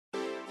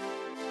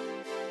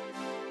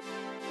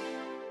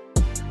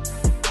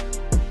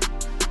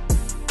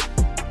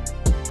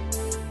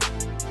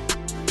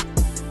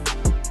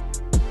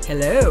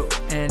Hello,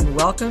 and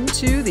welcome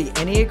to the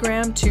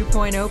Enneagram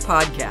 2.0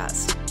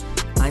 podcast.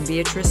 I'm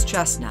Beatrice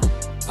Chestnut.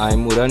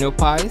 I'm Uranio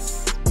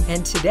Paes.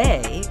 And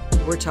today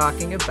we're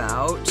talking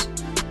about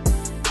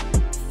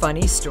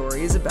funny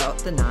stories about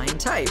the 9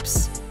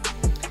 types.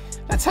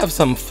 Let's have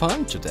some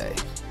fun today.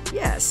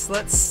 Yes,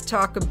 let's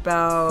talk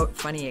about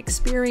funny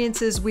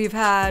experiences we've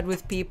had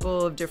with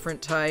people of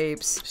different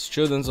types.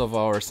 Students of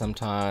ours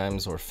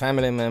sometimes, or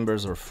family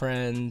members or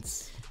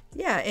friends.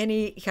 Yeah,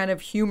 any kind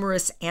of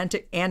humorous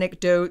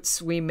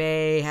anecdotes we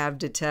may have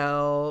to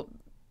tell,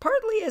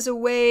 partly as a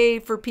way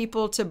for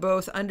people to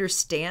both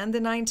understand the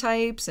 9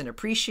 types and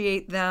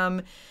appreciate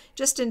them,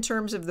 just in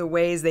terms of the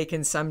ways they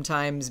can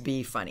sometimes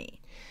be funny.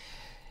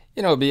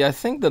 You know, I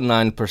think the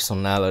 9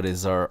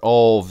 personalities are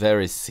all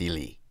very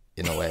silly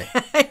in a way.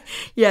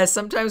 Yeah,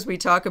 sometimes we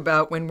talk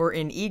about when we're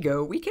in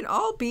ego, we can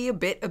all be a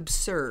bit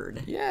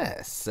absurd.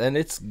 Yes, and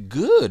it's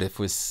good if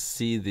we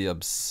see the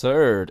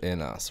absurd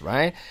in us,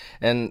 right?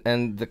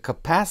 And the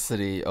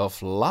capacity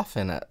of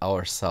laughing at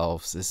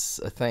ourselves is,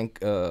 I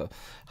think, a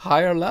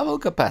higher level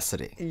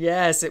capacity.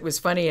 Yes, it was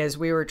funny as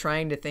we were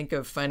trying to think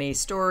of funny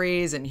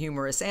stories and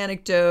humorous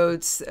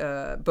anecdotes,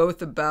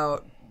 both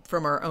about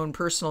from our own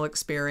personal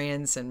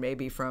experience and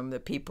maybe from the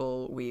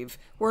people we've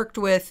worked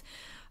with.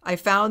 I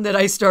found that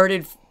I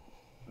started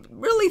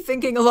really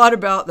thinking a lot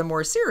about the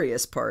more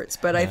serious parts,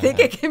 but I think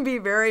it can be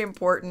very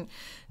important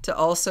to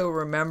also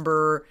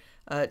remember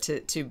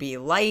to be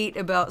light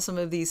about some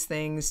of these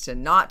things, to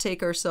not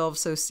take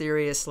ourselves so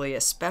seriously,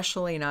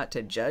 especially not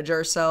to judge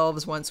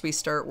ourselves once we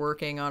start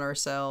working on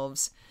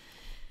ourselves.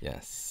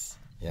 Yes,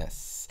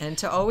 yes. And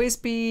to always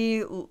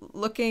be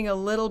looking a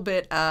little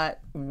bit at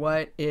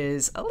what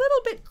is a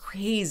little bit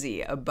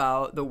crazy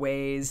about the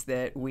ways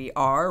that we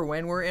are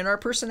when we're in our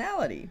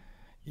personality.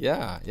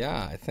 Yeah,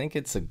 I think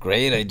it's a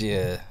great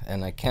idea,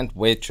 and I can't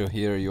wait to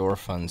hear your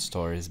fun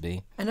stories,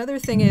 B. Another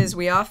thing is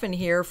we often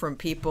hear from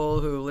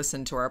people who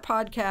listen to our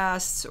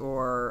podcasts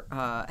or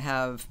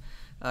have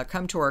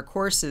come to our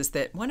courses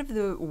that one of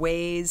the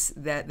ways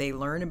that they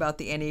learn about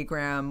the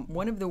Enneagram,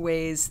 one of the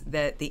ways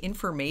that the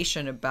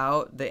information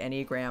about the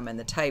Enneagram and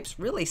the types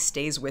really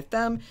stays with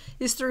them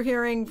is through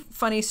hearing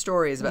funny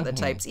stories about the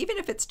types, even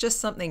if it's just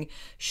something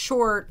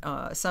short,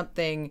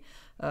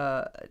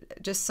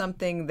 just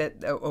something that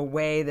a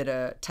way that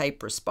a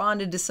type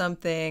responded to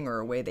something or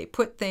a way they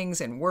put things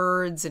in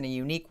words in a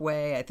unique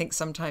way. I think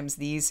sometimes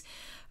these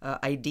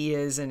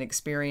ideas and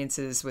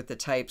experiences with the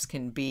types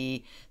can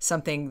be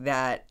something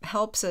that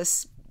helps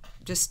us,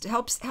 just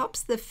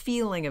helps the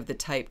feeling of the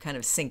type kind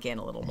of sink in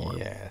a little more.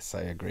 Yes,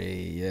 I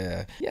agree.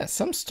 Yeah,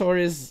 some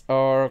stories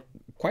are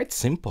quite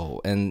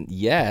simple and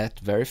yet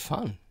very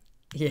fun.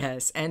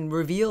 Yes, and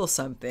reveal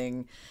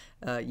something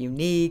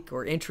unique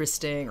or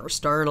interesting or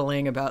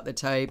startling about the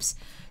types.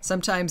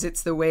 Sometimes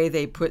it's the way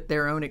they put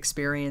their own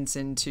experience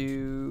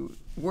into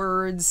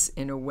words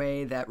in a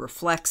way that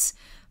reflects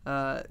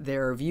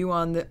their view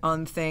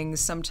on things.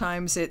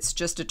 Sometimes it's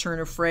just a turn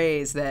of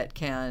phrase that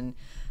can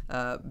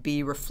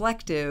be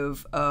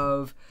reflective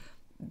of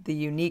the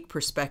unique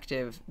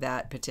perspective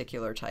that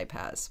particular type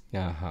has.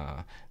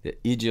 The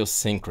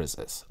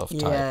idiosyncrasies of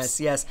types.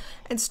 Yes.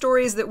 And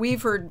stories that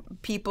we've heard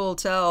people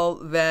tell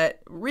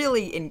that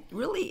really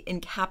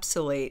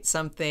encapsulate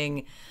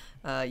something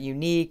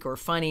unique or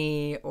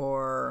funny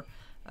or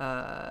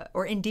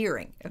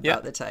endearing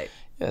about the type.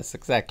 Yes,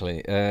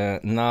 exactly.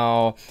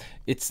 Now,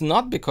 it's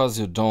not because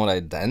you don't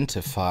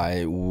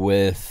identify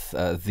with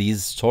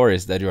these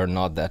stories that you're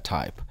not that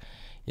type.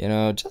 You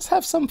know, just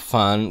have some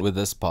fun with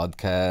this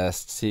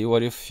podcast, see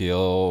what you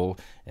feel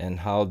and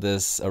how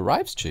this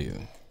arrives to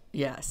you.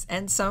 Yes,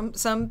 and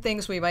some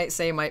things we might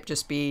say might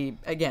just be,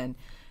 again,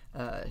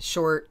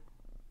 short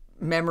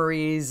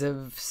memories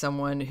of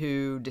someone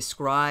who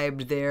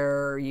described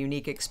their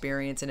unique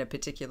experience in a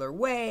particular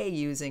way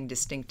using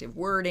distinctive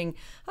wording.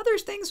 Other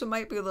things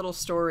might be little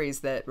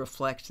stories that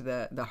reflect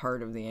the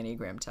heart of the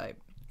Enneagram type.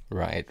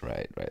 Right.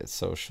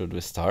 So should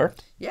we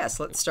start? Yes,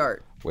 let's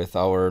start. With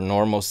our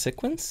normal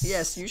sequence?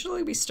 Yes,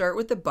 usually we start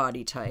with the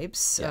body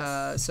types.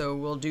 Yes. So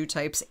we'll do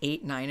types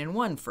 8, 9, and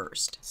 1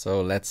 first. So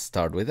let's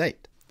start with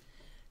 8.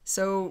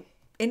 So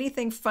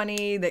anything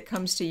funny that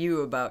comes to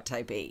you about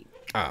type 8?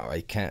 Oh,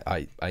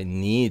 I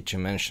need to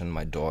mention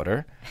my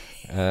daughter,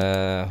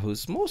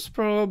 who's most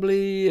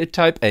probably a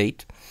type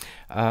 8.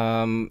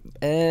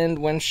 And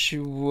when she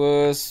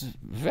was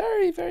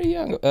very, very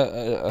young,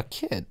 a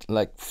kid,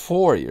 like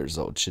 4 years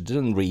old, she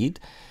didn't read.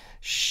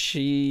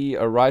 She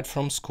arrived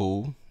from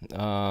school.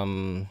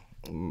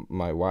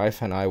 My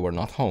wife and I were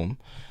not home.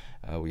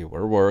 We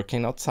were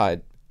working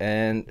outside,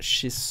 and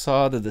she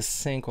saw that the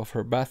sink of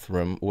her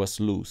bathroom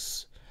was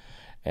loose.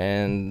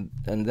 And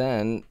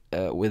then,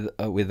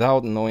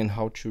 without knowing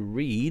how to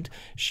read,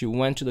 she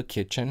went to the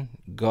kitchen,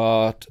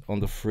 got on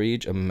the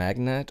fridge a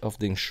magnet of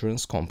the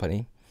insurance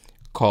company,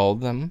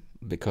 called them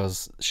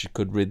because she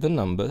could read the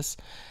numbers,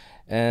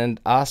 and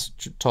asked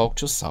to talk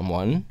to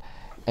someone.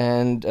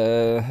 And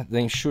the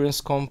insurance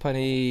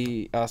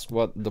company asked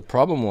what the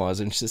problem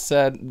was, and she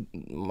said,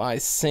 "My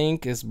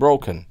sink is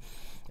broken,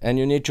 and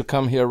you need to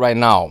come here right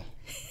now."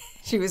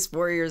 She was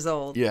 4 years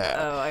old. Yeah.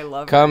 Oh, I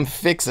love Come her.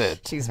 fix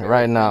it She's very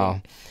right funny.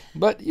 now.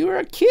 But you're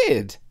a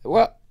kid.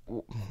 Well,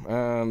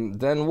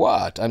 then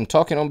what? I'm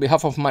talking on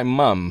behalf of my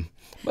mom.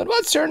 But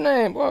what's your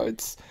name? Well,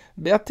 it's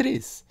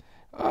Beatrice.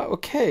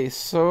 Okay,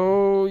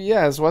 so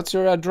yes, what's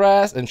your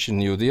address? And she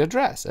knew the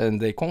address,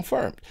 and they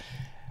confirmed.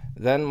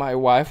 Then my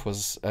wife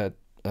was at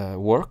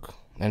work,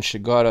 and she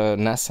got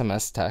an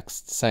SMS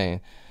text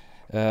saying,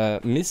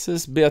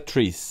 Mrs.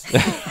 Beatrice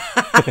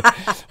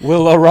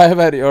will arrive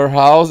at your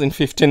house in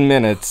 15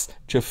 minutes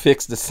to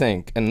fix the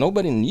sink. And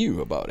nobody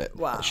knew about it.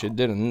 Wow. She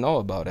didn't know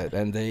about it.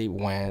 And they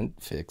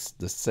went, fixed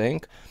the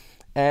sink.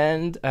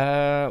 And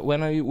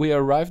when we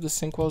arrived, the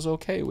sink was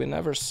okay. We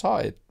never saw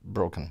it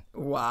broken.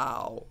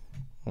 Wow.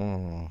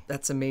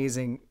 That's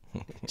amazing.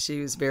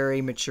 She was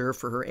very mature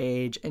for her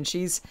age, and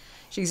she's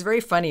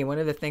very funny. One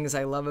of the things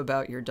I love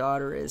about your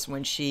daughter is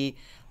when she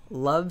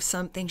loves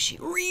something, she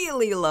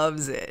really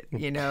loves it.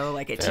 You know,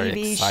 like a Very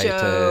TV excited,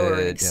 show or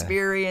an yeah.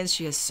 experience.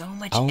 She has so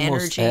much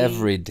Almost energy.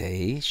 every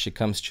day she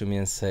comes to me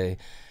and say,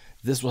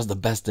 this was the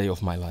best day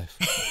of my life.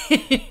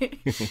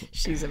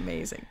 She's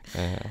amazing.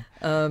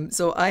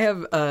 So I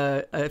have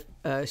a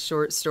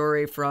short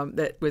story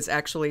that was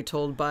actually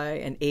told by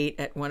an 8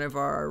 at one of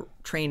our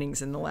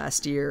trainings in the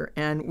last year.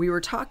 And we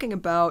were talking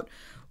about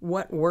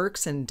what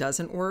works and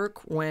doesn't work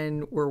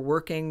when we're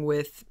working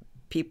with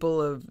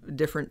people of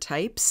different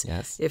types.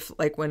 Yes. If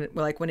when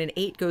an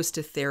 8 goes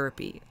to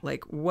therapy,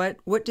 like what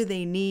do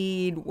they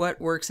need, what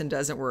works and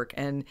doesn't work.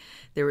 And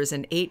there was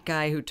an 8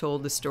 guy who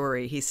told the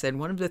story. He said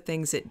one of the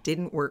things that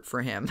didn't work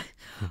for him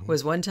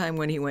was one time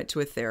when he went to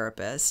a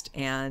therapist,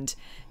 and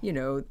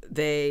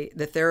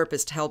the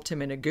therapist helped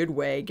him in a good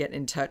way get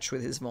in touch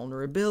with his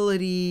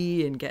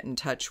vulnerability and get in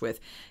touch with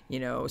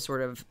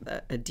sort of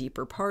a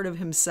deeper part of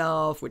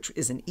himself, which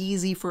isn't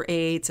easy for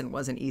 8s and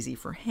wasn't easy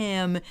for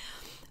him.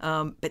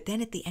 But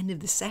then at the end of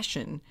the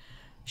session,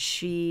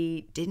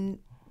 she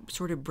didn't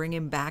sort of bring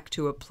him back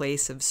to a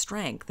place of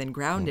strength and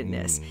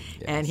groundedness.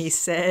 Yes. And he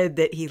said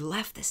that he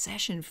left the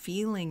session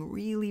feeling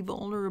really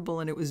vulnerable,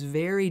 and it was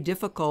very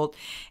difficult.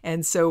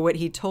 And so what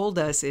he told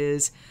us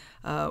is,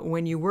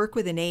 when you work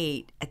with an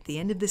 8, at the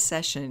end of the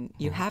session,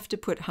 you have to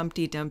put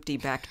Humpty Dumpty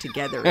back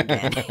together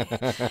again.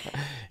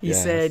 He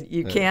Yes. said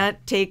you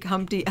can't take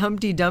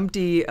Humpty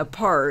Dumpty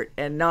apart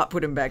and not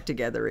put him back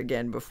together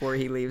again before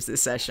he leaves the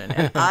session.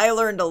 And I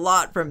learned a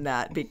lot from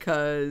that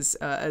because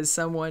as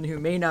someone who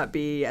may not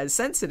be as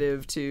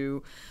sensitive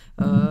to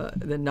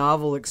the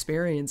novel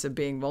experience of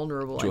being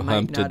vulnerable, I might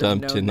Humpty not have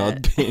Dumpty known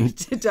not that. being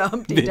to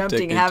Humpty being Dumpty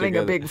taken having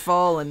a together. big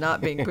fall and not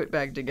being put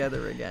back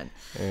together again.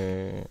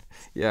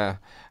 Yeah.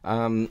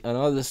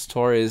 Another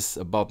story is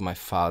about my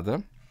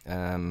father.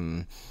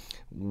 When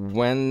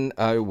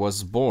I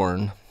was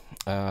born,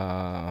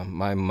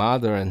 my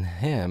mother and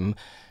him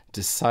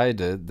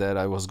decided that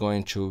I was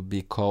going to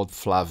be called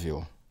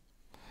Flavio.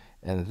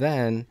 And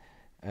then,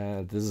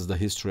 this is the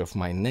history of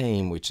my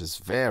name, which is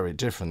very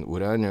different.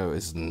 Uranio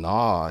is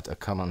not a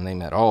common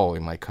name at all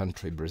in my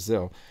country,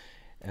 Brazil.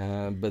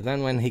 But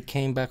then when he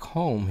came back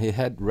home, he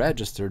had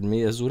registered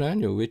me as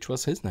Uranio, which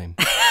was his name.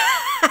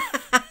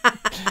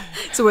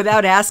 So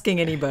without asking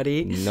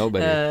anybody,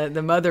 Nobody.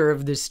 the mother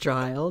of this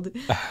child,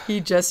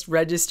 he just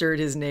registered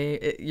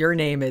your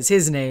name as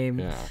his name.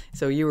 Yeah.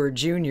 So you were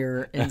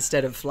Junior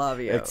instead of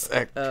Flavio.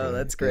 Exactly. Oh,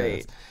 that's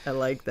great. Yes. I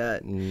like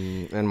that.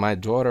 And my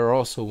daughter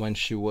also, when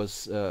she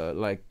was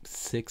like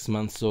 6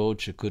 months old,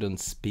 she couldn't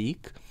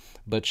speak,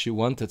 but she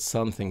wanted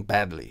something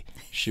badly.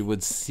 She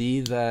would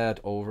see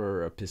that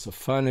over a piece of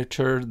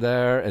furniture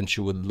there, and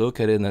she would look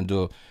at it and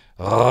do,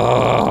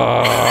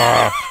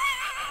 "Oh."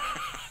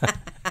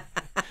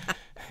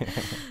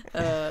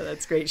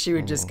 That's great. She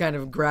would just kind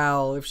of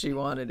growl if she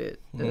wanted it.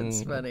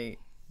 That's funny.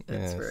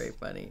 That's Yes. very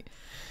funny.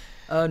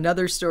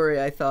 Another story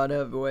I thought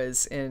of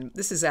was, and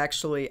this is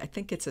actually, I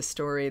think it's a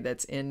story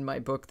that's in my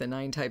book, The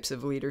 9 Types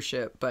of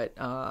Leadership, but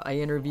I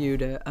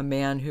interviewed a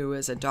man who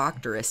was a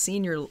doctor, a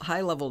senior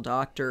high-level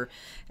doctor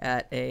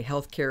at a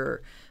healthcare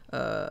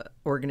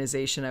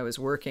organization I was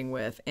working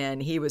with,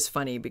 and he was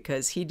funny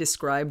because he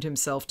described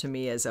himself to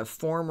me as a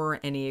former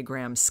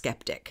Enneagram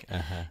skeptic.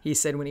 He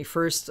said when he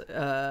first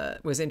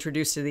was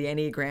introduced to the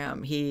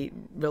Enneagram, he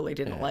really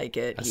didn't like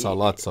it. I saw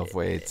lots of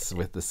weights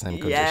with the same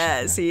condition.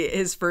 Yes,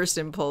 his first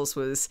impulse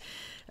was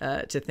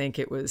to think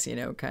it was,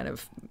 kind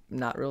of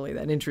not really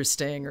that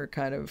interesting or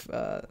kind of,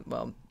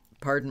 well,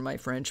 pardon my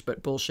French,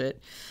 but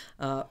bullshit.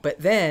 But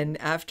then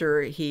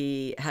after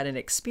he had an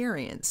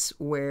experience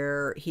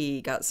where he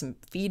got some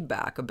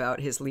feedback about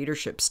his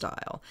leadership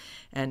style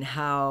and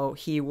how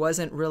he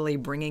wasn't really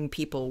bringing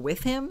people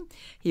with him,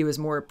 he was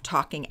more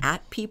talking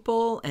at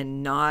people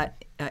and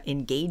not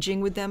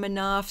engaging with them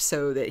enough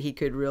so that he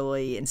could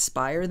really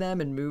inspire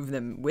them and move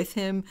them with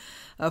him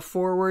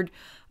forward.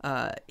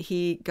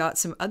 He got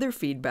some other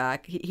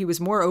feedback. He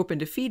was more open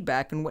to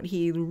feedback. And what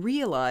he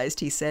realized,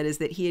 he said, is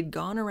that he had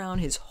gone around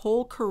his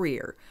whole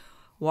career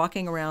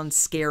walking around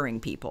scaring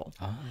people.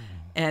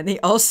 And he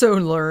also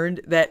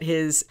learned that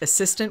his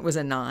assistant was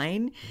a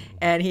 9.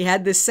 And he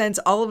had this sense,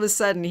 all of a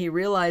sudden, he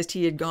realized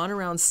he had gone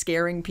around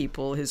scaring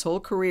people his whole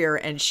career.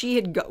 And she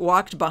had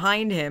walked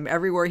behind him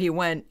everywhere he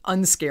went,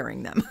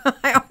 unscaring them.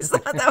 I always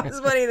thought that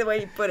was funny the way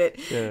he put it.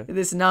 Yeah.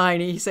 This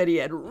 9, he said he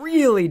had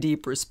really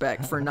deep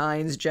respect for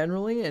 9s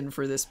generally and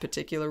for this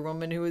particular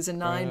woman who was a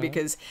 9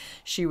 because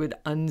she would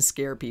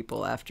unscare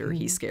people after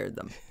he scared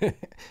them.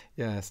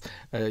 Yes.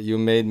 You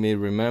made me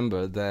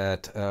remember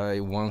that I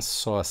once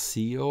saw a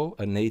CEO,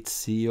 an 8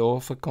 CEO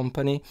of a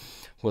company,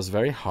 was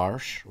very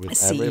harsh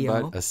with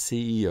everybody. A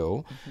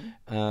CEO.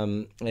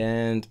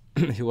 And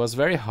he was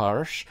very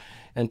harsh.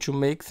 And to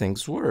make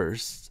things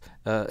worse,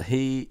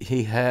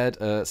 he had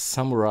a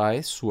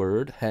samurai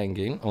sword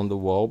hanging on the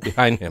wall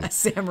behind him. A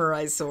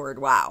samurai sword,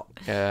 wow.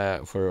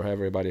 For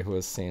everybody who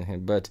has seen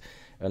him. But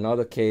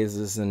another case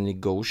is a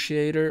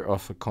negotiator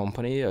of a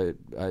company.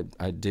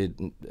 I did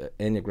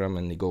Enneagram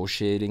and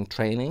negotiating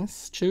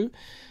trainings too.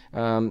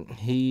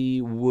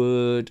 He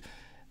would,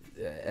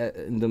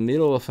 in the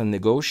middle of a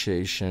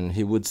negotiation,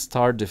 he would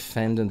start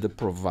defending the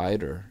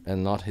provider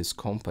and not his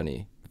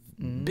company.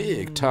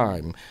 Big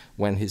time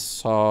when he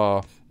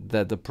saw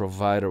that the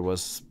provider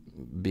was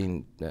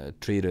being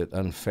treated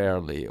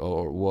unfairly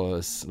or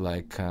was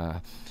like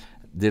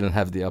didn't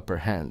have the upper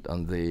hand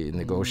on the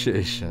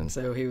negotiation.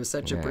 So he was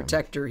such a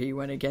protector, he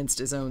went against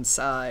his own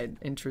side.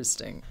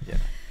 Interesting.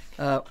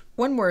 Yeah.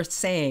 One more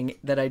saying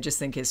that I just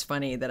think is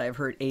funny that I've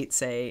heard 8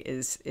 say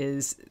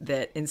is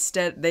that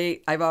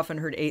I've often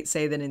heard 8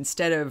 say that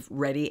instead of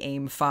ready,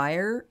 aim,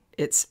 fire,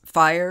 it's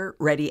fire,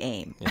 ready,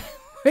 aim,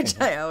 which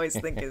I always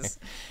think is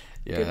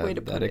a good way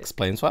to put it. That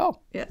explains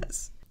well.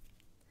 Yes.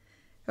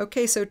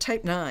 Okay, so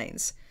type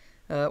 9s.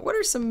 What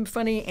are some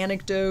funny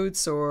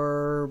anecdotes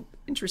or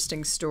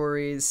interesting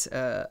stories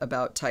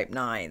about type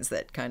 9s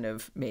that kind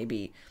of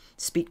maybe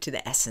speak to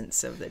the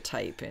essence of the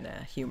type in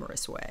a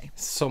humorous way?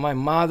 So my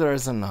mother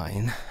is a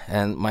 9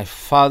 and my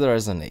father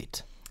is an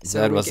 8.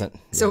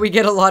 So we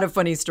get a lot of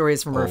funny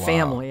stories from our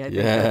family. I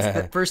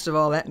think first of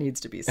all, that needs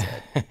to be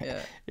said.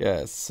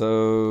 Yeah,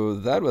 so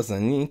that was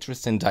an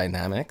interesting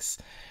dynamics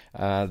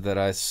that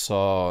I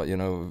saw,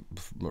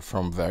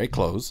 from very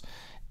close.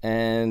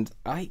 And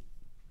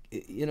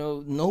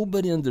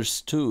nobody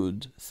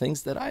understood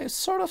things that I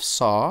sort of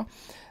saw,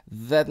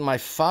 that my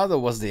father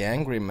was the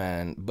angry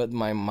man, but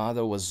my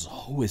mother was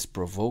always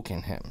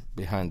provoking him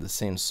behind the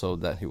scenes so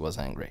that he was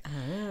angry.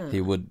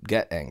 He would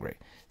get angry.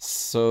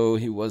 So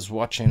he was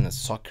watching a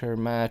soccer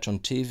match on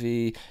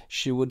TV.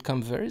 She would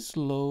come very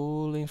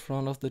slowly in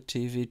front of the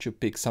TV to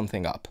pick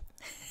something up.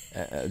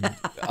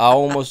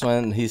 Almost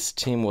when his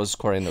team was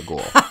scoring a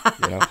goal,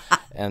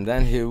 and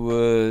then he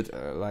would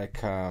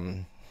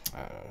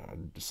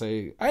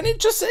say, "I need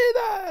to say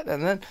that,"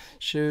 and then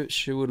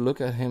she would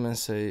look at him and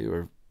say,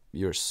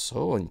 "You're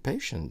so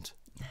impatient,"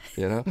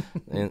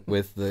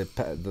 with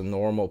the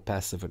normal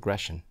passive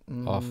aggression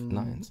of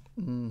 9s.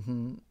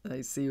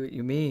 I see what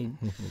you mean.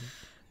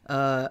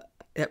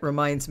 It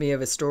reminds me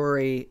of a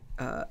story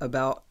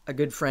about a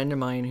good friend of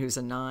mine who's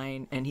a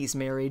 9, and he's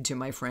married to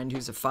my friend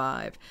who's a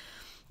 5.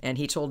 And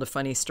he told a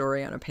funny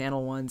story on a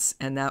panel once,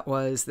 and that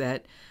was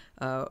that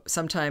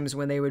sometimes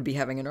when they would be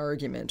having an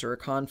argument or a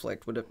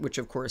conflict, which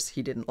of course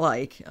he didn't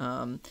like,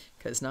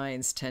 because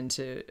 9s tend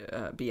to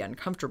be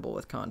uncomfortable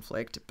with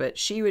conflict, but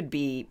she would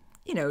be,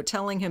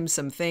 telling him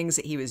some things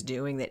that he was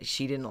doing that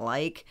she didn't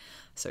like.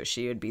 So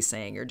she would be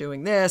saying, "You're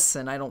doing this,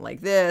 and I don't like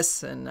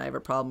this, and I have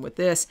a problem with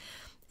this."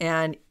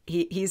 And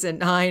he's a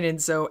 9,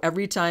 and so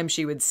every time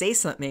she would say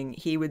something,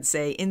 he would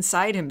say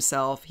inside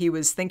himself, he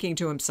was thinking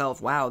to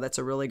himself, "Wow, that's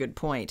a really good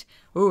point.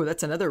 Ooh,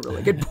 that's another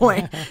really good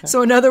point."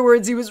 So in other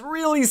words, he was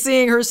really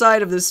seeing her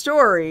side of the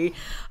story.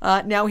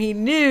 Now he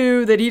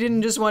knew that he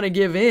didn't just want to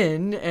give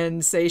in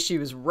and say she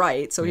was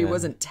right, so he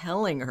wasn't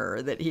telling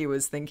her that he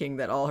was thinking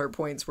that all her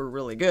points were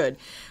really good.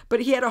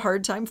 But he had a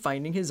hard time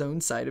finding his own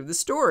side of the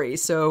story.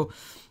 So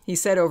he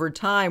said over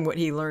time what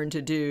he learned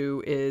to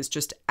do is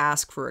just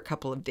ask for a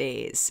couple of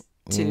days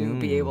to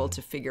be able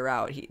to figure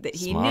out that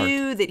he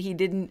knew that he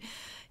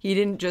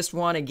didn't just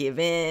want to give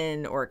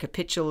in or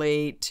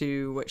capitulate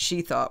to what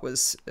she thought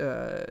was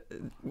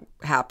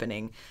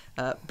happening,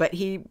 but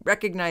he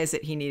recognized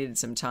that he needed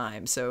some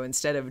time. So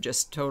instead of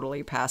just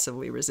totally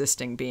passively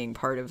resisting being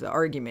part of the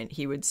argument,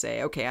 he would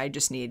say, "Okay, I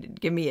just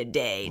give me a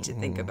day to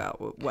think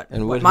about what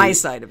my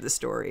side of the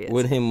story is."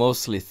 Would he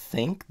mostly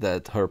think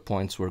that her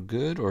points were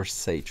good or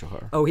say to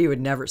her? Oh, he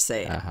would never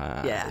say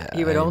it.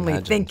 He would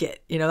only think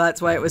it.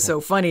 That's why it was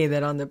so funny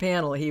that on the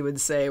panel he would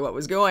say what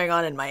was going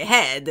on in my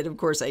head that, of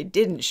course, I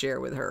didn't share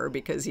with her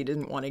because he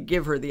didn't want to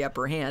give her the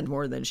upper hand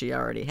more than she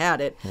already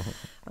had it.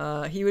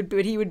 He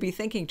would be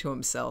thinking to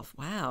himself,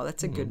 "Wow,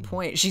 that's a good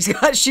point. She's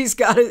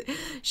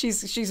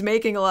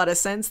making a lot of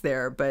sense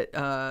there."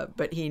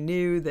 But he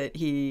knew that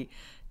he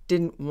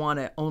didn't want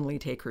to only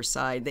take her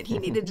side, that he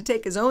needed to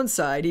take his own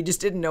side. He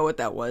just didn't know what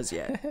that was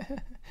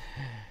yet.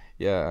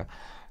 Yeah.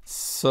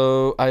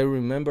 So I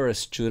remember a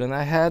student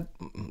I had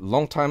a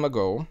long time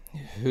ago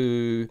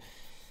who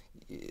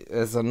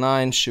as a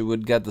nine, she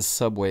would get the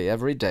subway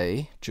every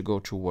day to go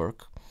to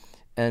work,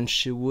 and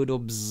she would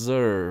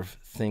observe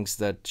things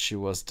that she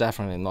was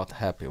definitely not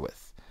happy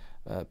with.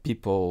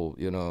 People,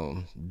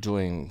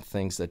 doing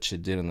things that she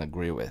didn't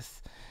agree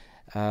with.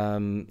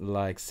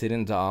 Like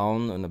sitting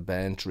down on a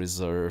bench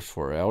reserved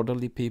for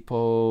elderly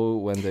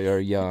people when they are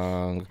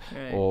young,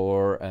 Right.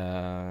 or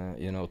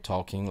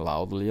talking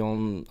loudly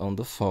on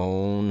the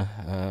phone,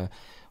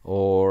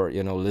 or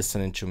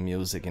listening to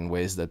music in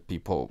ways that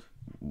people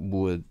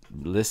would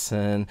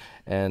listen.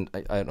 And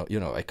I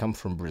don't, I come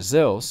from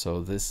Brazil,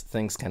 so these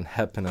things can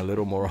happen a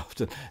little more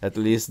often, at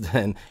least,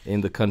 than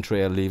in the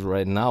country I live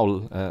right now,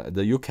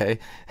 the UK. Yes.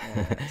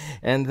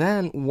 And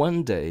then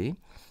one day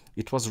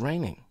it was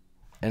raining,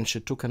 and she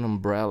took an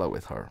umbrella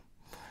with her.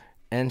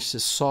 And she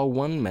saw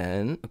one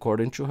man,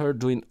 according to her,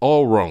 doing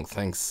all wrong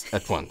things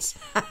at once.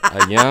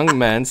 A young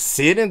man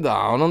sitting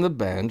down on the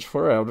bench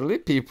for elderly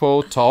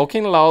people,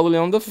 talking loudly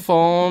on the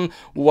phone,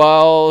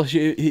 while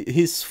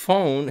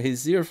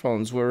his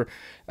earphones were,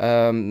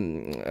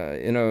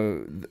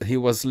 he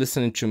was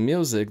listening to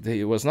music.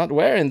 He was not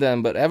wearing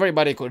them, but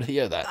everybody could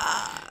hear that.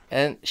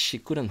 And she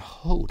couldn't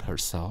hold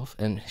herself,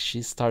 and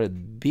she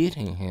started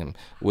beating him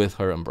with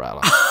her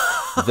umbrella.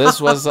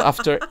 This was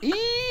after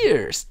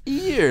years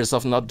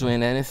of not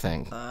doing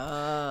anything.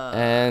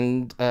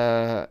 And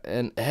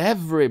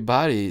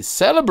everybody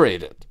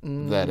celebrated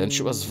that, and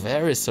she was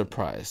very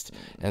surprised.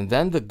 And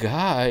then the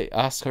guy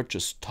asked her to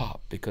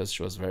stop because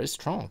she was very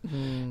strong.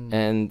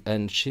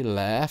 And she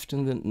left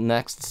in the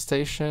next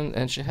station,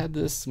 and she had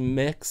this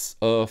mix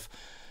of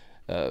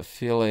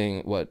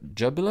feeling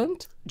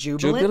jubilant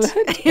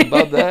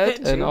about that.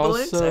 Jubilant? And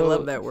also, I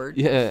love that word.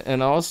 Yeah,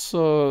 and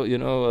also,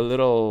 a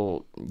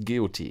little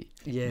guilty.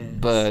 Yes.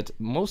 But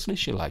mostly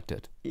she liked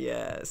it.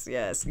 Yes.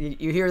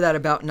 You hear that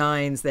about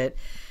nines, that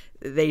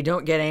they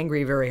don't get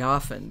angry very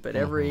often, but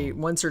every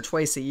once or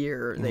twice a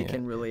year they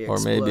can really explode.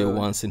 Or maybe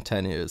once in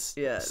 10 years.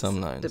 Yes, some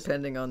nines.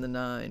 depending on the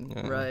nine.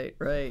 Yeah.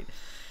 Right.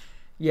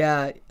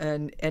 Yeah,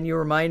 and you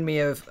remind me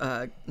of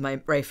my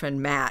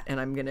friend Matt, and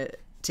I'm gonna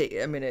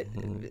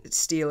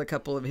steal a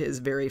couple of his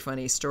very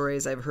funny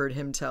stories I've heard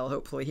him tell.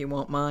 Hopefully he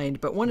won't mind.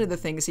 But one of the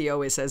things he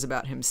always says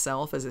about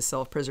himself as a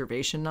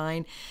self-preservation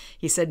nine,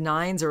 he said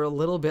nines are a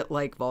little bit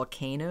like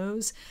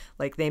volcanoes.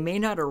 Like, they may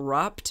not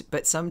erupt,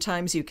 but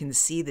sometimes you can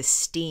see the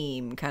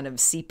steam kind of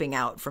seeping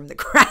out from the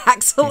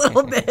cracks a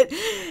little bit.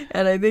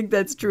 And I think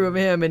that's true of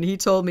him. And he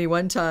told me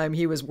one time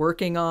he was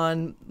working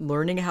on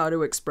learning how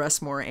to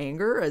express more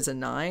anger as a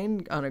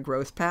nine on a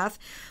growth path.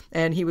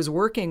 And he was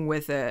working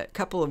with a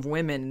couple of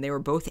women, and they were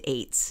both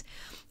eights.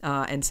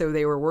 And so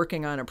they were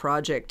working on a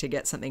project to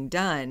get something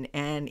done.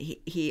 And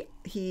he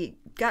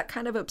got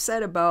kind of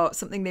upset about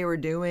something they were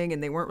doing,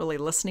 and they weren't really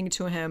listening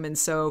to him. And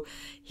so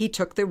he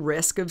took the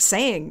risk of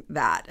saying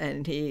that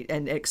and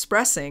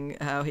expressing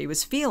how he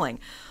was feeling.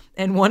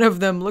 And one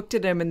of them looked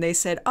at him and they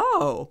said,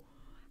 "Oh,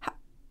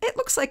 it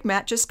looks like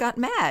Matt just got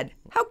mad.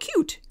 How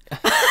cute."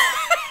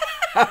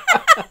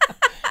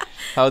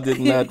 How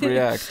did Matt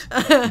react?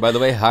 By the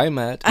way, hi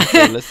Matt, if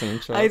you're listening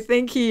to us. I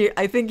think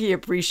he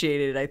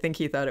appreciated it. I think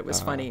he thought it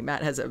was funny.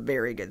 Matt has a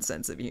very good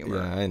sense of humor.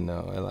 Yeah, I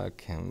know. I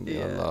like him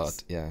a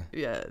lot. Yeah.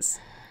 Yes.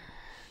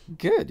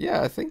 Good.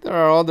 Yeah, I think there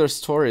are other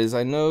stories.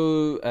 I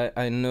know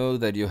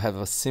that you have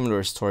a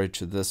similar story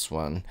to this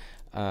one.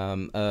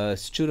 A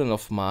student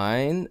of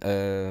mine,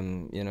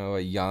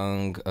 a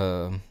young,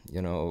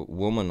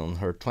 woman on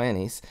her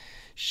 20s.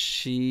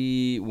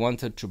 She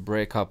wanted to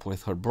break up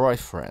with her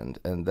boyfriend,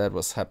 and that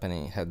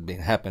had been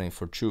happening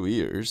for 2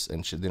 years,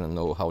 and she didn't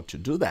know how to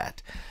do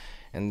that.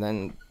 And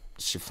then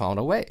she found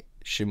a way.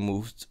 She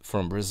moved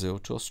from Brazil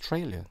to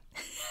Australia.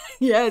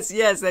 Yes,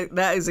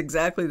 that is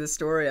exactly the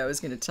story I was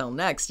going to tell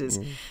next.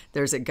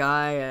 There's a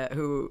guy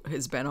who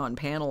has been on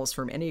panels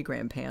from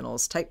Enneagram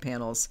panels, type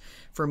panels,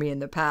 for me in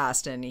the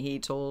past, and he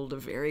told a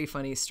very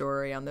funny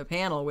story on the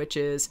panel, which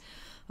is,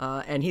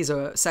 and he's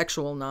a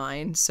sexual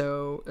nine,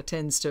 so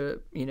tends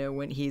to,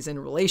 when he's in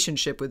a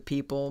relationship with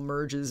people,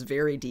 merges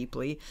very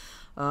deeply.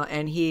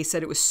 And he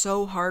said it was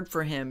so hard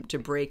for him to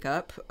break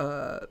up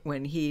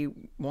when he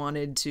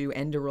wanted to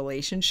end a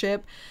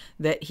relationship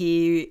that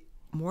he,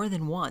 more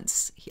than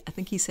once, I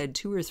think he said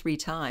 2 or 3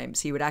 times,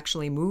 he would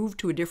actually move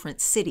to a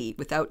different city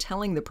without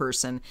telling the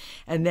person,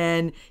 and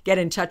then get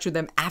in touch with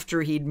them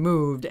after he'd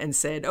moved and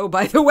said, "Oh,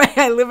 by the way,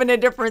 I live in a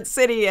different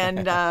city,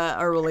 and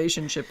our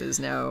relationship is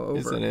now over."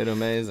 Isn't it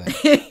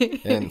amazing?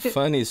 And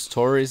funny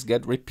stories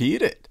get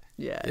repeated.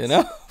 Yes.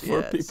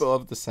 For people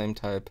of the same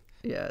type.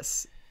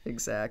 Yes,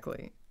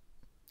 exactly.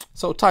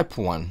 So type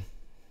 1.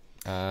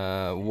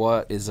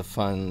 What is a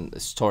fun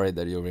story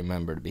that you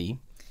remember, B?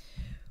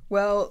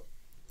 Well,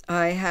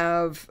 I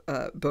have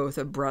both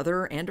a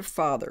brother and a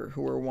father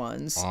who are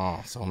ones.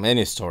 Oh, so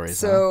many stories.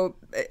 So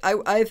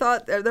I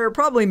thought there are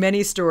probably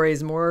many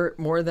stories, more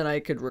than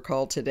I could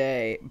recall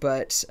today.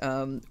 But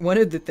one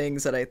of the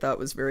things that I thought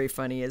was very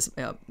funny is,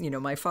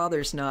 my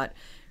father's not,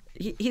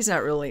 he's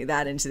not really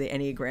that into the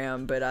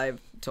Enneagram, but I've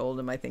told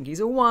him I think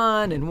he's a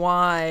 1 and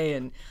why.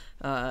 And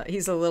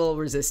He's a little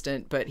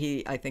resistant, but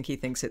I think he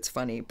thinks it's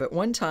funny. But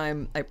one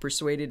time I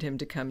persuaded him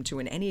to come to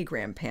an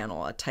Enneagram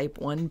panel, a type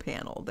 1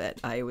 panel that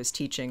I was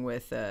teaching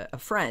with a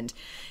friend.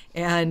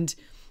 And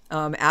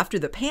after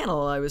the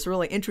panel, I was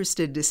really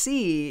interested to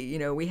see,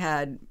 we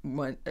had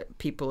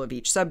people of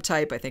each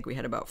subtype. I think we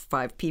had about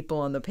 5 people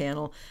on the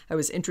panel. I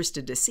was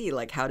interested to see,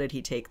 like, how did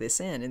he take this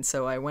in? And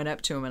so I went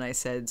up to him and I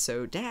said,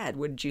 so Dad,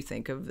 what did you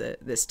think of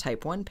this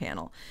type 1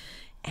 panel?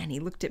 And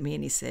he looked at me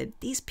and he said,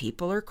 these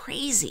people are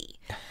crazy.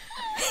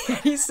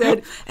 He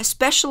said,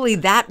 especially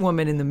that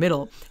woman in the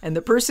middle. And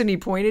the person he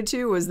pointed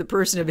to was the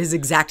person of his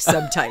exact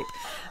subtype,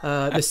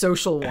 the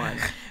social one.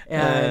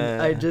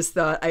 And I just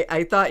thought,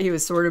 I thought he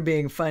was sort of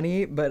being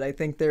funny, but I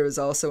think there is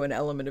also an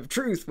element of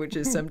truth, which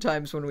is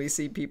sometimes when we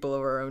see people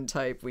of our own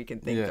type, we can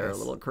think they're a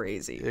little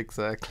crazy.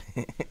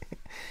 Exactly.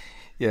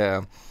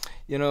 Yeah.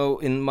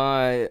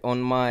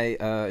 On my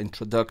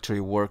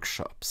introductory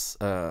workshops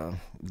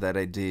that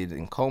I did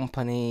in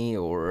companies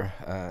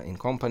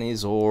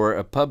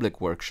or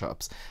public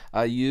workshops,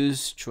 I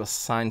used to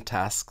assign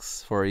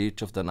tasks for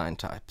each of the 9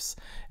 types.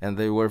 And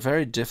they were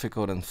very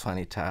difficult and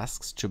funny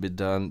tasks to be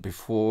done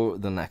before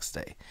the next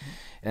day.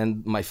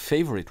 And my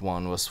favorite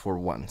one was for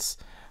Ones.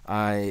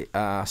 I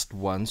asked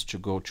Ones to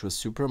go to a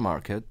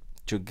supermarket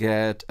to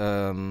get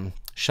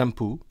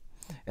shampoo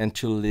and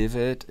to leave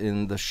it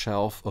in the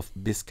shelf of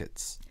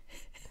biscuits.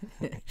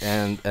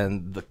 and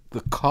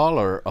the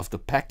color of the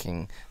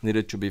packing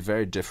needed to be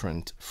very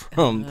different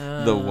from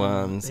the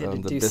ones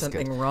on the biscuit. They had to do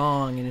something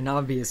wrong in an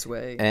obvious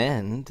way.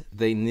 And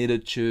they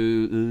needed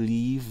to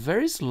leave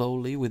very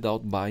slowly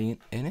without buying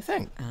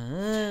anything.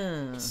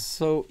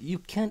 So you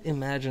can't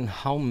imagine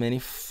how many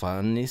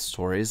funny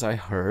stories I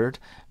heard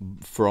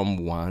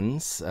from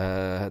ones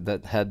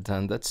that had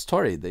done that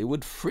story. They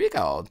would freak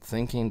out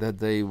thinking that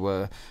they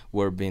were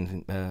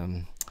being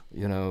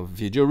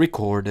video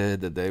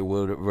recorded, that they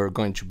were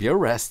going to be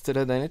arrested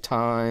at any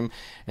time,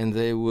 and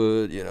they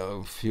would,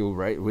 feel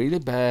really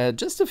bad.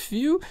 Just a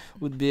few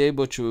would be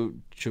able to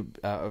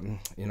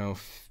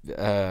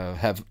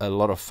have a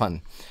lot of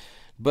fun.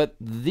 But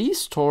the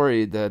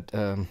story that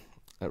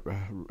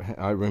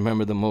I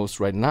remember the most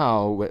right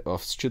now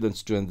of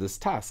students doing this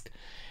task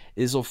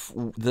is of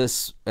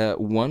this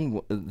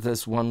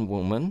one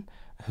woman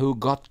who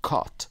got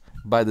caught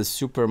by the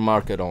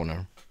supermarket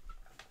owner.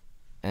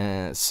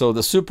 So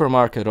the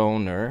supermarket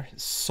owner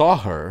saw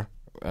her,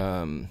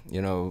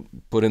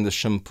 putting the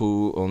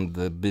shampoo on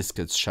the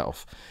biscuits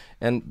shelf,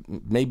 and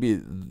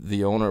maybe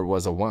the owner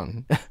was a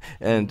 1,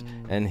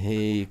 and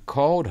he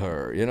called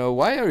her.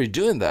 Why are you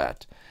doing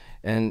that?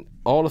 And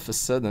all of a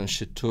sudden,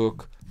 she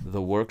took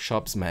the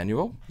workshop's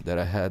manual that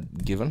I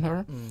had given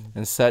her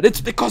and said,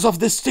 "It's because of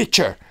this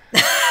teacher."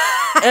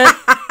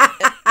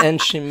 And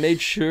she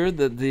made sure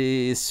that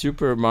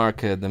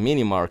the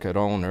mini market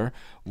owner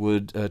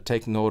would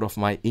take note of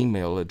my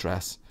email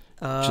address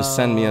to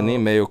send me an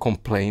email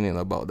complaining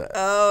about that.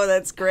 Oh,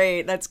 that's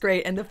great. That's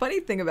great. And the funny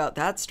thing about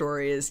that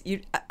story is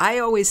I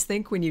always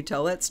think when you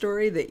tell that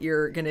story that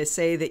you're going to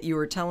say that you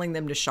were telling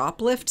them to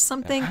shoplift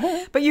something,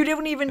 but you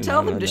didn't even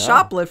tell them to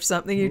shoplift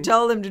something. You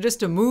tell them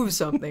to move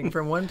something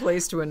from one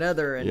place to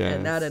another,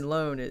 and that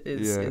alone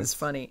is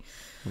funny.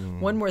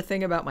 One more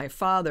thing about my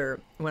father.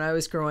 When I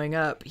was growing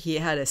up, he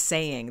had a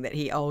saying that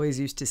he always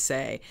used to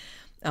say.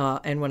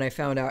 And when I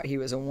found out he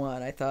was a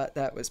 1, I thought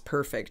that was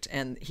perfect.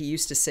 And he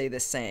used to say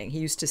this saying. He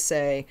used to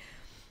say,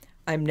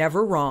 "I'm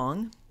never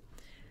wrong.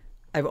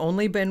 I've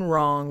only been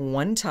wrong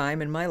one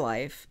time in my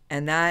life.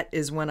 And that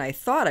is when I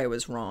thought I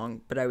was wrong,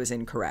 but I was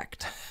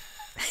incorrect."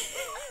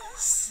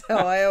 So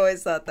I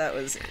always thought that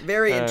was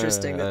very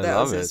interesting that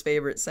was his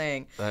favorite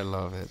saying. I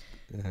love it.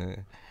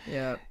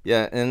 Yeah.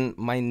 Yeah, and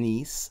my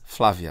niece,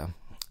 Flavia,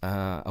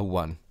 a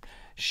 1.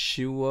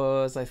 She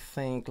was, I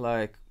think,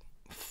 like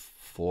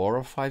 4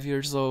 or 5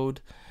 years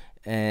old,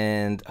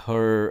 and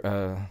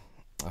her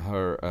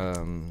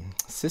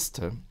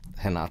sister,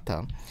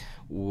 Renata,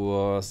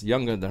 was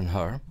younger than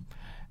her,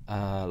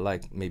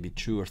 like maybe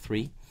 2 or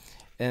 3.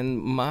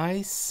 And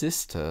my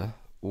sister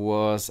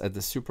was at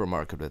the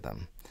supermarket with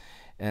them.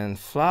 And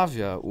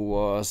Flavia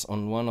was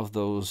on one of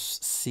those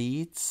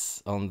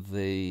seats on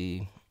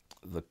the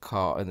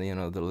car,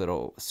 the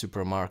little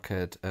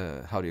supermarket,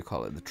 how do you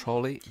call it? The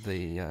trolley?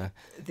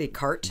 The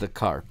cart? The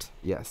cart,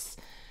 yes.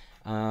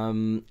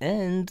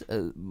 And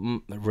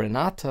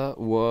Renata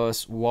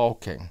was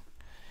walking.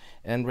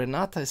 And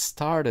Renata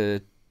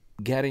started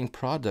getting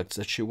products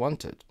that she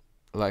wanted,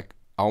 like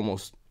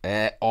almost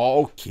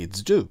all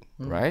kids do,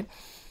 right?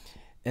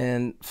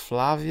 And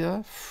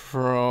Flavia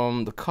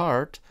from the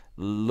cart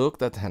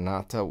looked at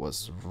Renata,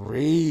 was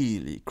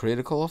really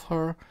critical of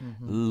her,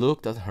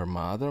 looked at her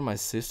mother, my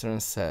sister,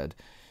 and said,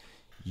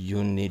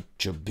 "You need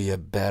to be a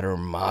better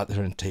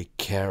mother and take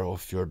care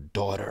of your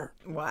daughter."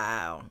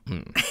 Wow.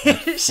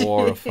 At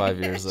 4 or 5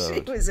 years old.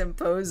 She was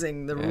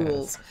imposing the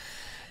rules.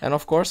 And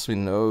of course, we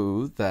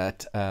know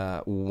that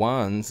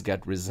ones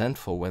get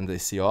resentful when they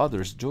see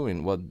others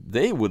doing what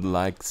they would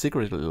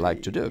secretly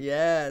like to do.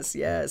 Yes,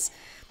 yes.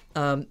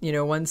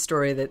 One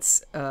story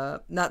that's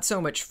not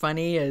so much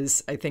funny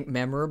as I think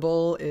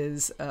memorable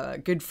is a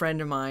good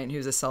friend of mine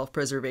who's a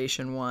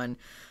self-preservation one.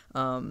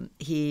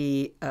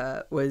 He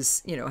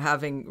was,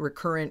 having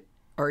recurrent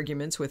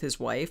arguments with his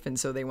wife, and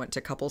so they went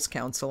to couples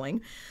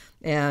counseling,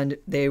 and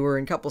they were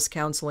in couples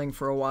counseling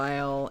for a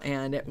while,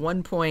 and at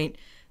one point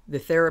the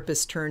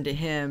therapist turned to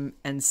him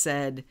and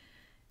said,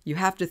 "You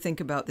have to think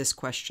about this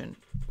question.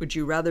 Would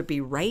you rather be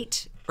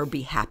right or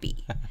be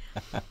happy?"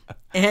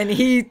 And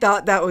he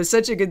thought that was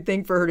such a good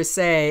thing for her to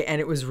say,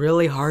 and it was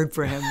really hard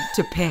for him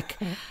to pick.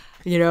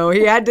 He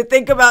had to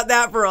think about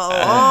that for a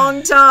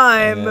long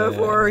time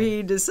before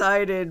he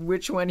decided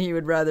which one he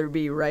would rather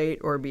be, right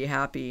or be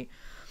happy.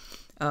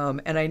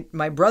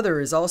 My brother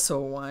is also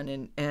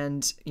one,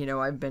 and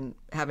I've been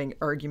having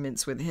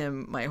arguments with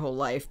him my whole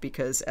life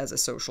because as a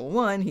social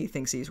one, he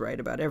thinks he's right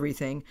about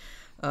everything.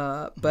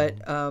 But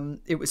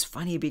it was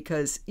funny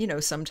because,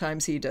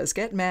 sometimes he does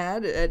get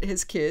mad at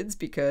his kids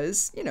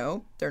because,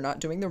 they're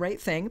not doing the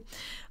right thing.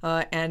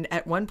 And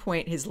at one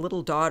point, his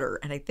little daughter,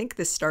 and I think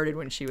this started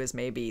when she was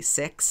maybe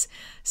 6,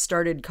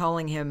 started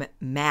calling him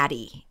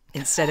Maddie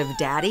instead of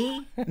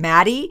Daddy,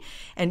 Maddie.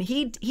 And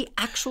he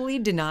actually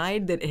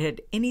denied that it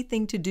had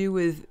anything to do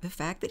with the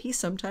fact that he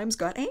sometimes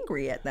got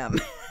angry at them.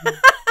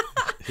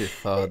 He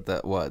thought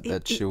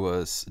that she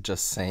was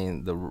just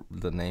saying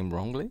the name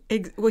wrongly?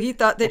 Well, he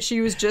thought that she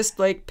was just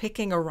like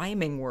picking a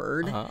rhyming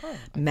word, okay.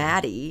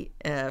 Maddie,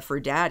 for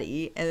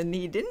daddy, and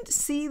he didn't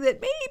see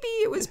that maybe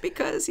it was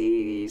because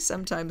he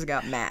sometimes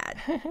got mad.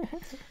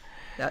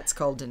 That's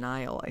called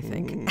denial, I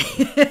think.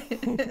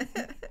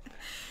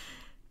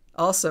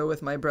 Also,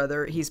 with my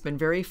brother, he's been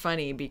very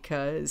funny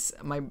because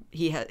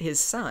his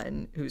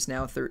son, who's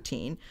now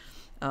 13,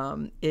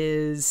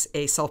 is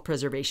a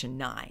self-preservation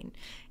 9.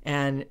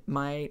 And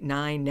my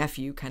 9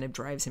 nephew kind of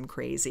drives him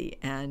crazy.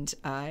 And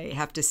I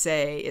have to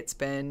say, it's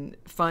been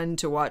fun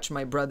to watch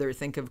my brother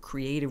think of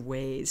creative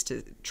ways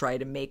to try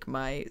to make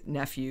my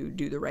nephew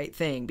do the right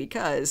thing.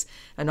 Because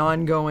an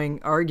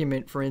ongoing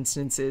argument, for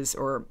instance,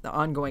 or the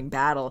ongoing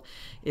battle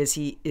is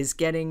he is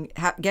getting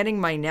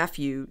my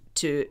nephew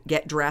to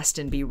get dressed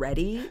and be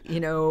ready,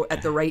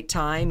 at the right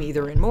time,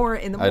 either in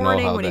the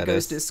morning when he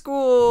goes to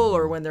school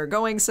or when they're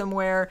going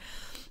somewhere.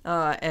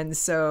 And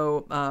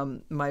so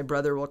my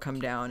brother will come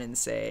down and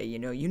say,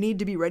 you need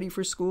to be ready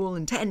for school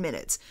in 10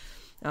 minutes.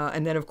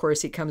 And then, of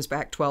course, he comes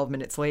back 12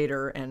 minutes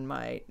later, and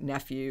my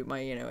nephew,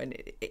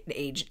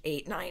 age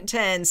 8, 9,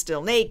 10,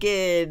 still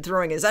naked,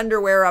 throwing his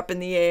underwear up in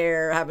the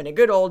air, having a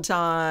good old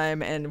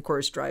time, and, of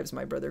course, drives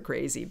my brother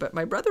crazy. But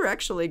my brother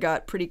actually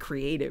got pretty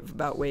creative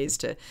about ways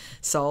to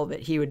solve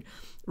it. He would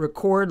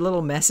record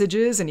little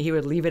messages, and he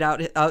would leave it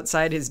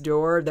outside his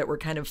door that were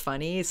kind of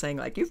funny, saying,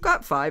 like, "You've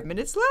got 5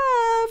 minutes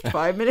left,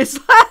 5 minutes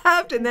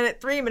left," and then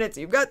at 3 minutes,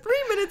 "You've got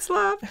 3 minutes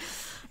left."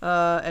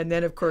 And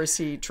then, of course,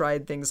 he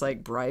tried things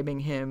like bribing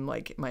him.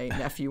 Like my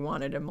nephew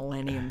wanted a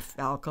Millennium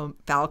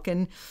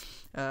Falcon,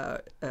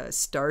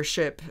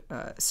 Starship,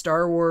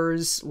 Star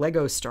Wars,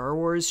 Lego Star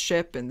Wars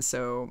ship. And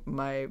so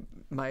my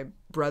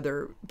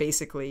brother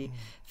basically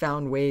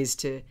found ways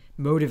to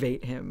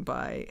motivate him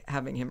by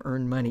having him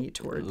earn money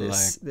toward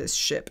this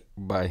ship.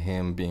 By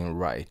him being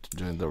right,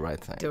 doing the right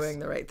thing. Doing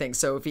the right thing.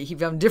 So if he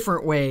found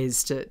different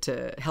ways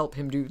to help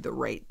him do the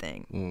right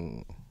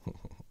thing.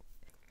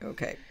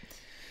 Okay.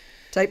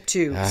 Type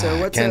 2. So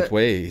what's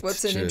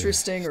an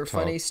interesting or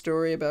funny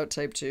story about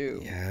type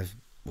 2? Yeah,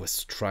 I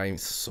was trying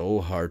so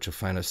hard to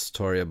find a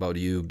story about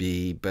you,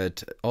 B,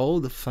 but all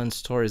the fun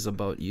stories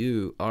about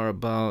you are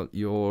about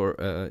your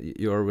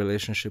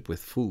relationship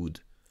with food.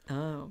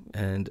 Oh.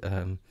 And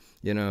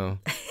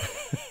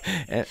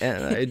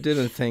and I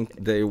didn't think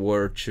they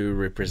were too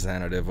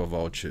representative of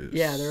all choose.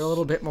 Yeah, they're a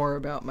little bit more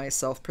about my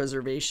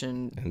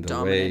self-preservation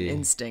dominant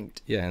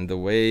instinct. Yeah, and the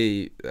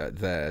way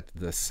that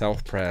the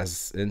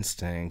self-pres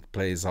instinct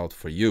plays out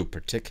for you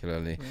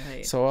particularly.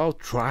 Right. So I'll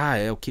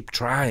keep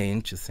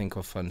trying to think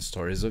of fun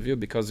stories of you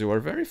because you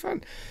are very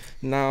fun.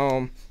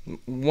 Now,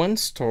 one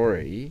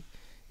story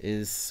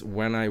is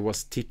when I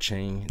was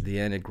teaching the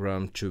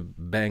Enneagram to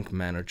bank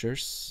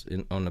managers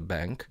on a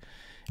bank.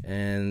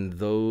 And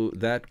though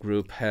that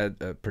group had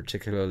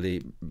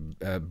particularly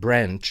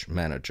branch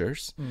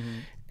managers,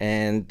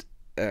 and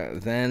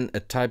then a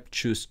type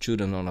 2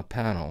 student on a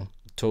panel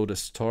told a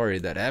story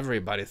that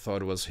everybody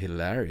thought was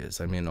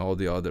hilarious. I mean, all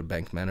the other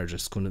bank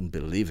managers couldn't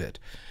believe it.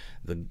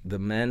 The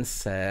man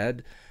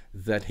said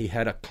that he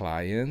had a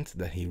client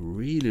that he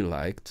really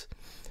liked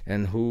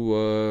and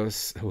who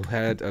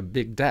had a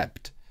big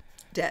debt.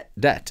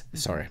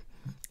 Sorry.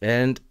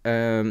 And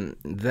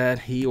that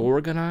he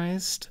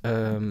organized,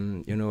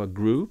 a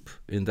group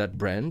in that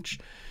branch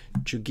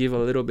to give a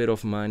little bit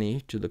of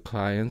money to the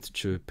client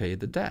to pay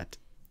the debt.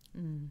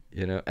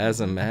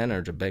 As a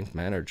manager, bank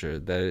manager,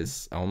 that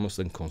is almost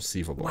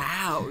inconceivable.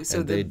 Wow.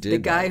 So the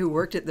guy who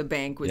worked at the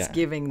bank was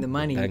giving the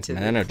money to the client.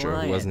 Bank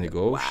manager was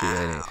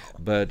negotiating. Wow.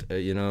 But,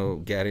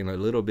 getting a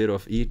little bit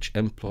of each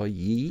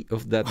employee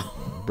of that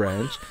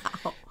branch.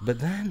 But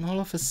then all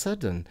of a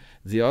sudden,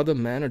 the other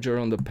manager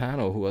on the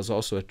panel, who was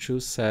also a 2,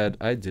 said,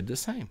 "I did the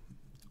same."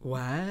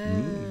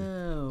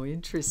 Wow.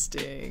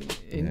 Interesting.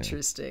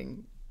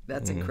 Interesting.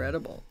 That's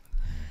incredible.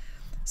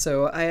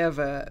 So I have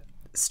a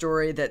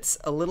story that's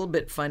a little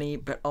bit funny,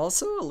 but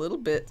also a little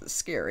bit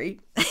scary.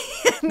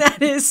 And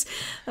that is,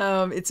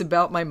 it's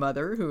about my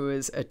mother, who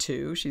is a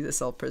 2. She's a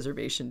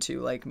self-preservation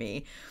 2 like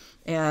me.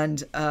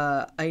 And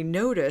I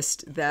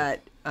noticed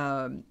that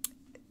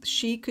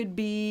she could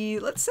be,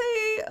 let's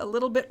say, a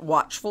little bit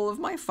watchful of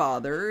my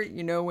father.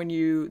 You know,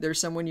 when there's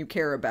someone you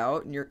care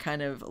about and you're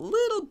kind of a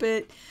little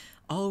bit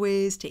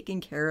always taking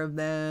care of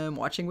them,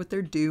 watching what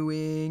they're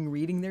doing,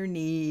 reading their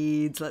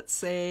needs, let's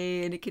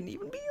say, and it can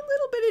even be a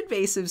little bit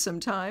invasive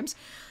sometimes.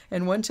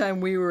 And one time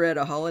we were at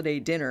a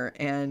holiday dinner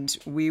and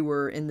we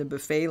were in the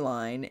buffet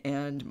line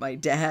and my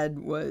dad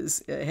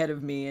was ahead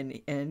of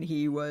me and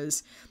he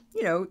was,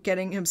 you know,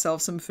 getting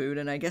himself some food.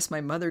 And I guess my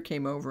mother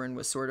came over and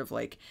was sort of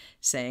like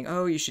saying,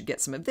 oh, you should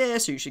get some of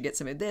this or you should get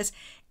some of this.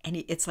 And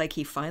it's like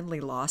he finally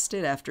lost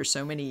it after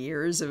so many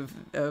years of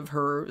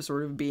her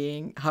sort of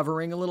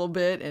hovering a little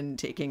bit and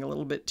taking a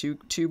little bit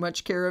too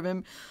much care of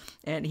him.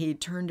 And he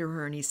turned to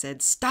her and he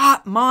said,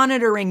 "Stop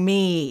monitoring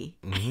me."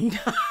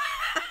 Mm-hmm.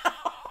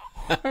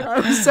 And I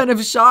was kind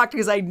of shocked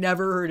because I'd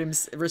never heard him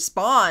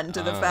respond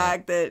to the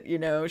fact that, you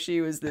know, she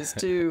was this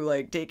 2,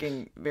 like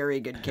taking very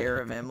good care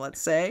of him,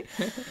 let's say.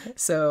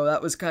 So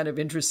that was kind of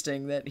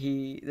interesting that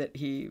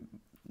he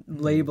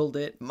labeled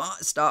it,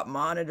 "Stop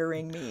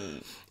monitoring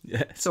me."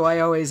 Yes. So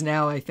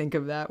I think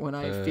of that when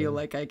I feel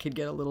like I could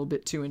get a little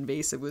bit too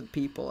invasive with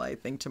people. I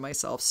think to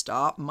myself,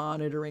 stop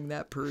monitoring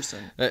that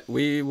person.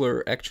 We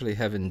were actually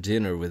having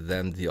dinner with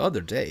them the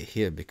other day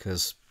here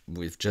because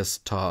we've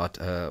just taught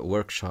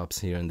workshops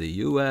here in the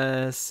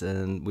U.S.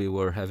 and we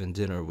were having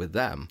dinner with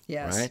them.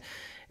 Yes. Right?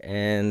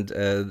 And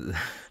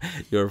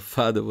your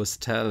father was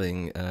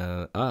telling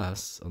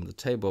us on the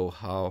table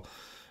how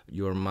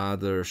your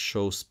mother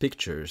shows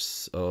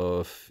pictures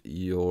of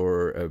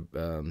your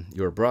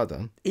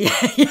brother,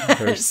 yes.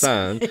 her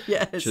son,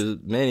 yes. to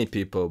many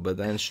people, but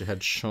then she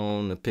had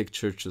shown a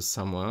picture to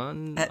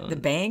someone at the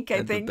bank.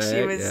 I think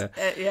she was,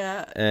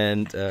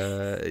 and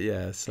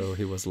so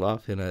he was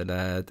laughing at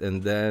that,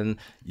 and then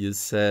you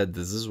said,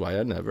 "This is why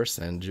I never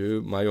send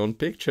you my own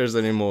pictures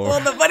anymore." Well,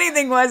 the funny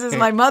thing is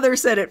my mother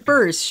said it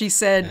first. She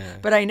said,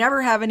 "But I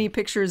never have any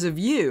pictures of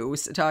you,"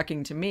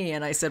 talking to me,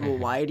 and I said, "Well,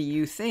 why do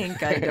you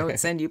think I don't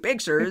send you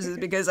pictures?" Is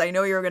because I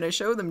know you're going to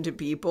show them to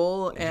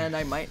people and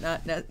I might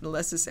not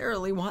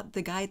necessarily want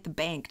the guy at the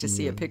bank to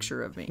see a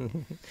picture of me.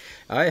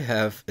 I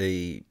have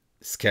a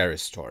scary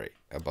story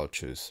about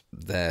shoes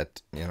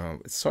that, you know,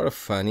 it's sort of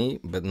funny,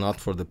 but not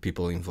for the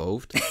people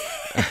involved.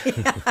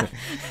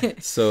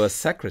 So a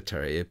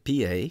secretary, a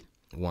PA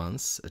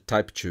once, a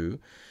type 2,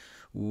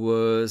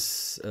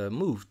 was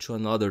moved to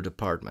another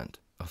department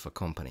of a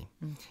company.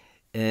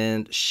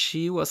 And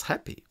she was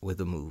happy with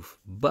the move,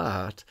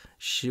 but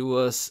she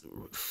was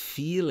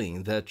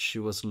feeling that she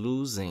was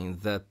losing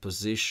that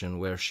position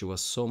where she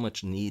was so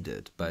much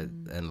needed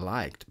and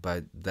liked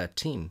by that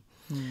team.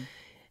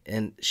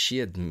 And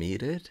she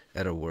admitted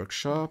at a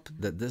workshop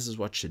that this is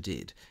what she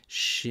did.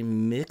 She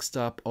mixed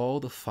up all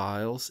the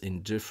files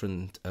in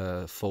different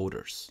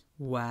folders.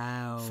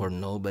 Wow. For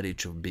nobody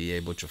to be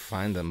able to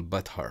find them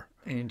but her.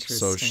 Interesting.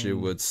 So she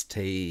would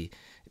stay...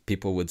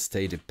 People would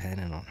stay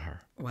dependent on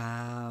her.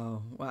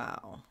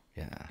 Wow.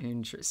 Yeah.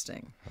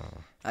 Interesting.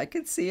 I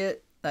could see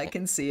it.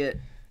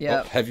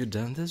 Yeah. Oh, have you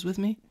done this with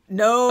me?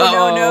 No.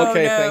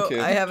 Okay, thank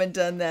you. I haven't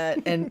done that,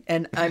 and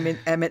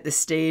I'm at the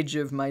stage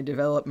of my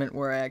development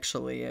where I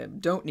actually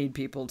don't need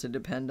people to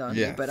depend on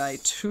me. But I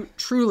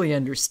truly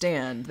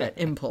understand that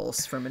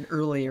impulse from an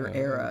earlier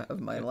era of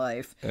my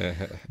life.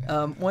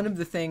 One of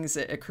the things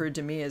that occurred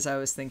to me as I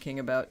was thinking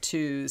about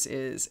 2s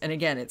is, and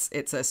again,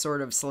 it's a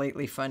sort of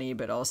slightly funny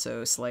but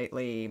also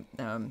slightly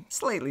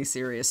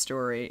serious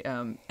story,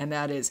 and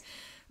that is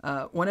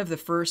one of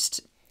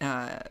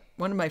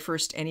my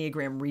first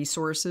Enneagram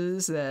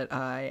resources that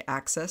I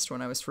accessed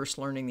when I was first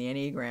learning the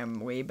Enneagram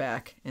way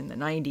back in the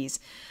 90s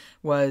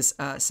was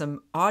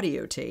some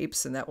audio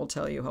tapes, and that will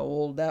tell you how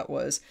old that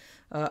was,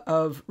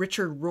 of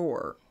Richard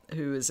Rohr,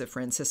 who is a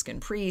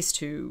Franciscan priest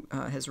who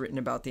has written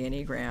about the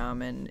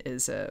Enneagram and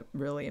is a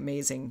really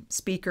amazing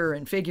speaker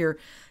and figure.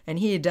 And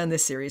he had done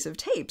this series of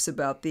tapes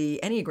about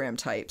the Enneagram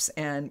types.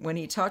 And when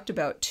he talked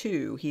about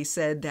 2, he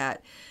said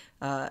that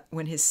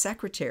when his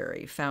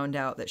secretary found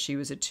out that she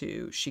was a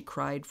 2, she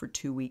cried for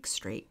 2 weeks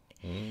straight.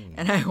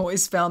 And I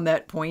always found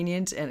that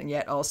poignant and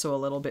yet also a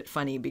little bit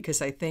funny,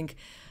 because I think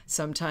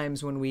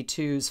sometimes when we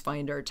 2s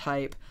find our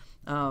type,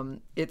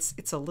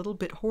 it's a little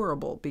bit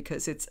horrible,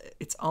 because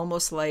it's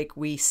almost like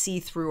we see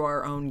through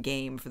our own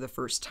game for the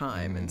first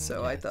time. And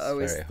so I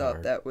always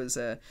thought that was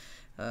a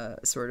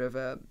sort of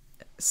a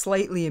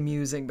slightly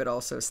amusing but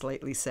also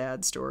slightly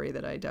sad story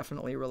that I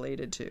definitely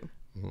related to.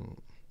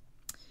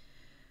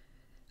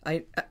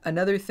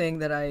 Another thing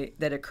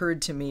that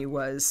occurred to me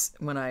was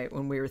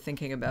when we were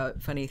thinking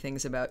about funny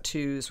things about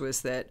 2s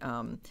was that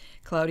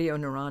Claudio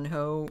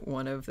Naranjo,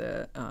 one of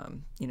the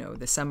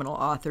the seminal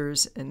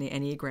authors in the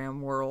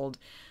Enneagram world,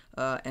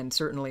 and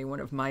certainly one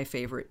of my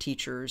favorite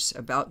teachers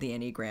about the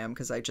Enneagram,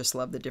 because I just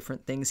love the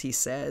different things he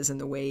says and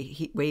the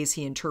ways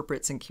he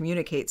interprets and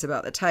communicates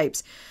about the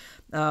types.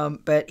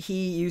 But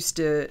he used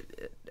to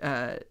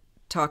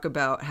talk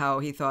about how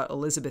he thought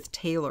Elizabeth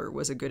Taylor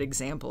was a good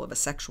example of a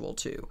sexual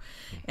 2.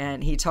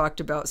 And he talked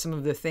about some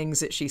of the things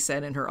that she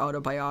said in her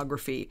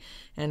autobiography.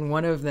 And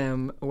one of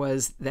them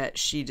was that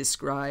she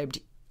described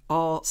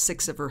all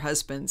 6 of her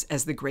husbands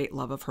as the great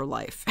love of her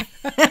life.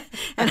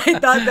 And I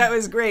thought that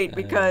was great,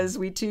 because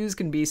we 2s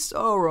can be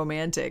so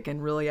romantic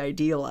and really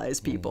idealize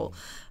people.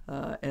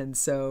 And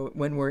so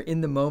when we're in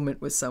the moment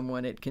with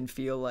someone, it can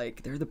feel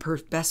like they're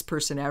the best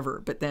person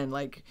ever. But then,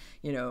 like,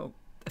 you know,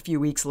 a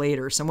few weeks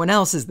later, someone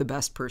else is the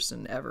best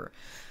person ever.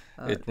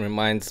 It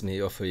reminds me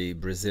of a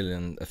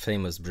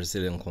famous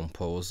Brazilian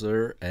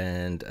composer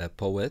and a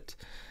poet,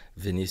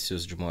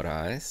 Vinícius de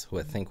Moraes, who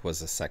I think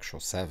was a sexual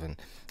 7,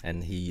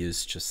 and he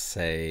used to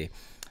say,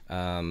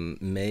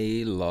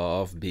 may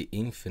love be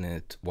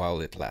infinite while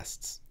it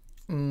lasts.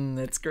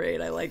 That's great.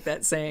 I like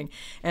that saying.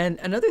 And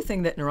another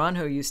thing that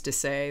Naranjo used to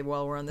say,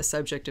 while we're on the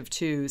subject of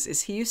 2s,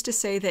 is he used to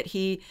say that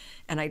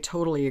and I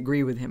totally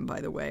agree with him, by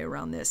the way,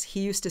 around this,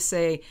 he used to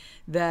say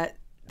that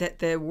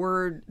the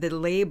word, the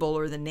label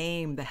or the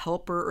name, the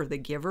helper or the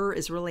giver,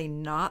 is really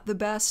not the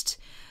best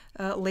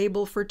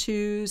label for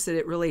 2s, that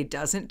it really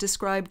doesn't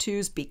describe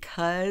 2s,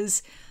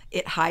 because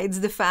it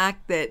hides the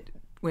fact that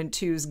when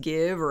 2s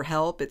give or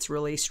help, it's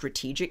really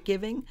strategic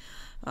giving.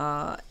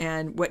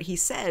 And what he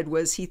said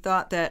was he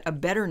thought that a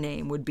better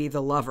name would be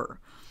the lover.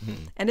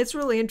 And it's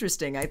really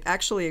interesting. I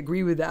actually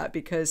agree with that,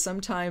 because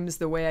sometimes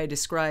the way I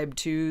describe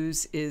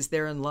 2s is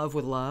they're in love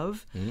with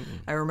love.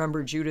 I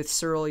remember Judith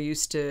Searle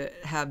used to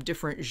have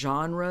different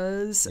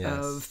genres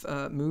of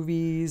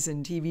movies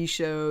and TV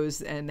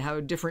shows, and how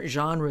different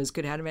genres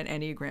could have an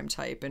Enneagram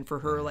type. And for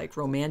her, like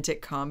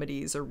romantic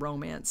comedies or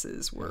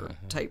romances were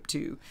type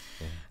 2.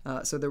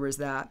 So there was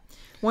that.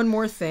 One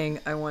more thing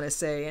I want to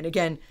say, and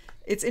again,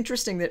 it's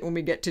interesting that when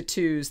we get to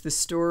 2s, the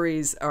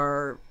stories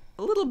are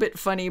a little bit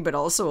funny, but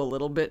also a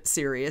little bit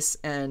serious.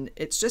 And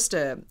it's just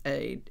a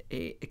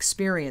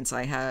experience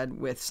I had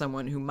with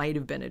someone who might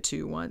have been a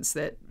 2 once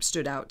that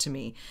stood out to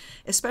me,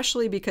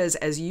 especially because,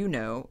 as you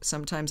know,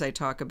 sometimes I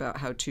talk about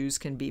how 2s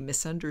can be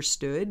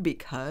misunderstood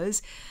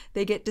because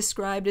they get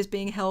described as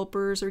being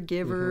helpers or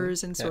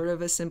givers in sort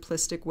of a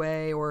simplistic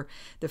way, or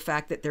the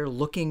fact that they're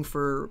looking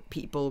for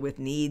people with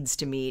needs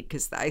to meet,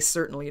 because I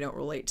certainly don't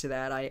relate to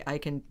that. I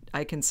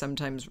can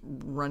sometimes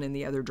run in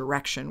the other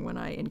direction when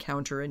I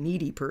encounter a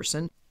needy person.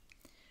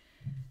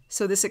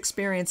 So this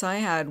experience I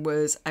had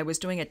was I was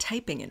doing a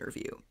typing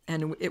interview,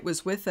 and it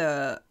was with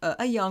a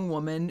young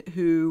woman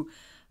who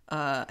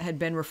had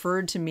been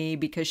referred to me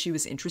because she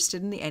was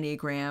interested in the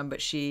Enneagram,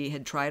 but she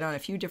had tried on a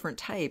few different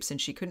types and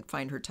she couldn't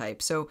find her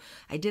type. So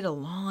I did a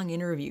long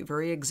interview,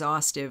 very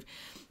exhaustive.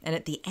 And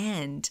at the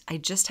end, I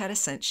just had a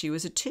sense she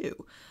was a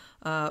 2.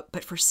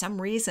 But for some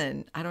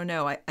reason, I don't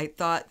know, I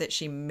thought that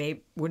she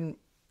wouldn't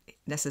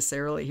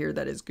necessarily hear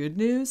that as good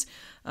news.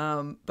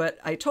 But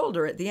I told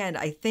her at the end,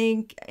 I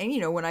think, and you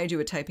know, when I do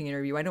a typing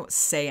interview, I don't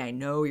say I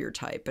know your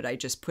type, but I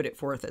just put it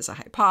forth as a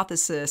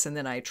hypothesis, and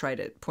then I try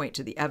to point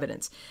to the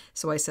evidence.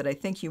 So I said, I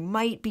think you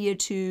might be a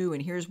 2,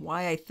 and here's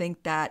why I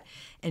think that.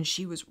 And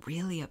she was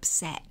really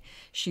upset.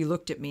 She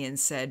looked at me and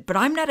said, but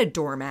I'm not a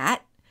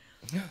doormat.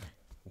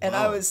 And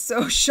I was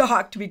so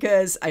shocked,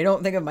 because I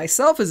don't think of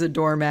myself as a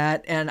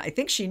doormat, and I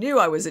think she knew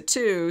I was a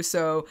 2,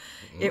 so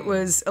it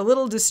was a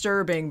little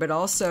disturbing, but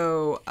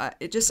also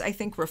it just, I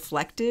think,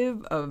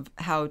 reflective of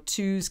how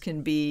 2s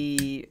can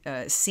be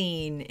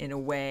seen in a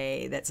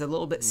way that's a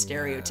little bit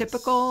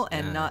stereotypical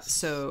and not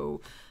so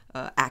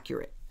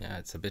accurate. Yeah,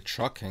 it's a bit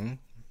shocking,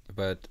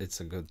 but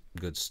it's a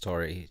good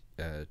story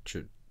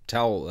to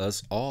tell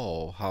us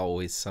all how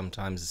we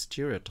sometimes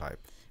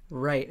stereotype.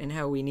 Right, and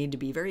how we need to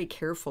be very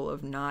careful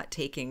of not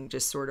taking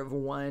just sort of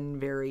one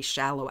very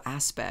shallow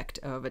aspect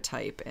of a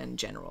type and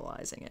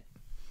generalizing it.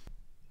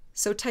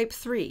 So type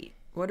 3,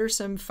 what are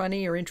some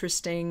funny or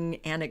interesting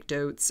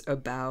anecdotes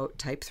about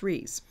type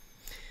 3s?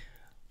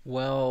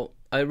 Well,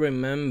 I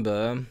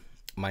remember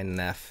my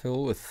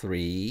nephew,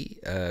 3,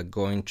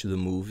 going to the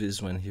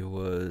movies when he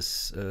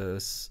was a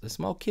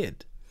small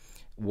kid,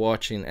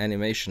 watching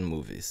animation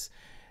movies,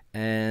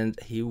 and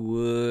he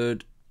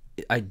would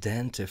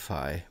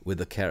identify with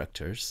the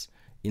characters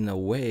in a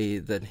way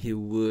that he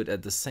would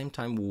at the same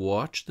time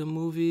watch the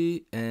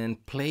movie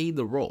and play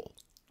the role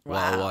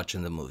while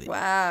watching the movie.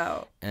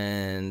 Wow.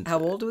 And how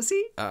old was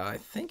he? I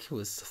think he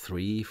was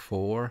 3,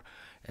 4,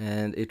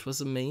 and it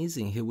was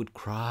amazing. He would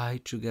cry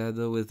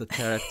together with the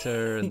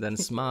character and then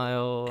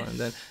smile and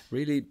then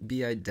really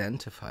be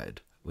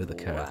identified with the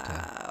character.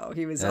 Wow,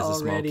 he was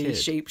already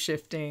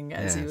shape-shifting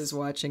as he was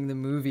watching the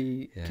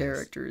movie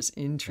characters.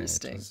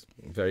 Interesting. Yeah,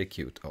 it was very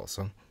cute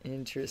also.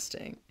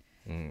 Interesting.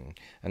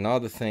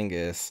 Another thing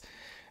is,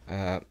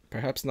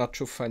 perhaps not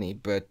too funny,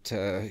 but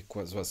it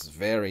was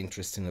very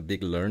interesting, a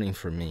big learning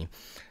for me.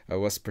 I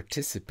was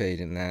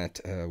participating at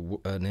an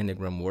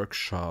Enneagram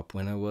workshop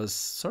when I was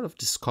sort of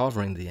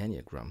discovering the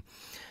Enneagram.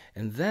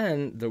 And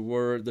then there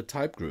were the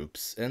type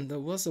groups, and there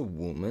was a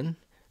woman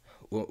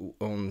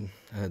on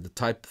the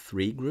type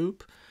 3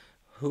 group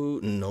who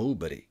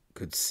nobody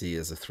could see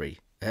as a 3.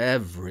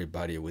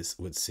 Everybody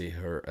would see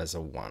her as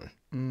a 1.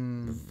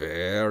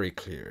 Very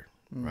clear,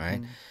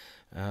 right?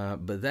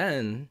 But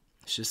then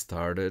she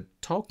started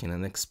talking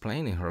and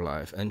explaining her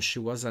life. And she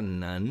was a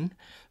nun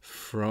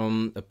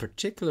from a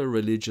particular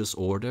religious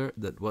order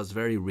that was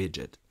very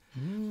rigid.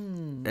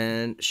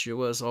 And she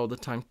was all the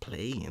time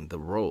playing the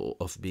role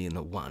of being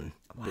a 1.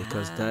 Wow.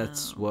 Because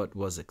that's what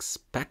was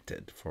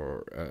expected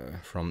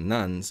from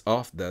nuns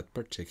of that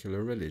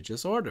particular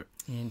religious order.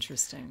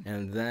 Interesting.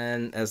 And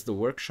then as the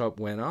workshop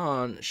went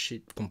on,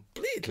 she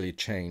completely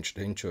changed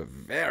into a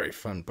very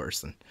fun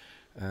person.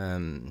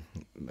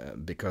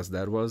 Because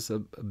that was a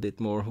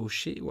bit more who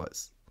she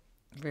was.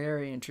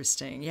 Very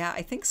interesting. Yeah,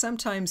 I think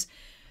sometimes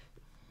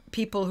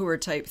people who are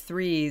type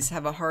 3s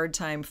have a hard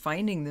time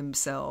finding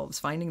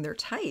their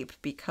type,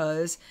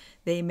 because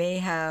they may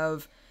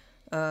have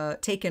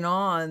taken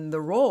on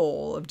the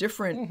role of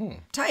different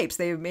types.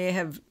 They may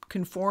have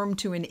conformed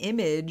to an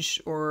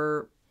image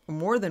or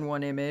more than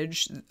one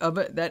image of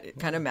it that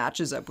kind of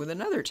matches up with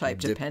another type,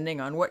 depending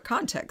on what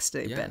context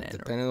they've been in.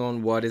 Depending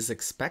on what is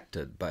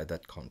expected by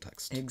that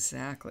context.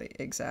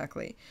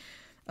 Exactly.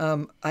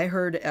 I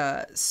heard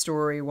a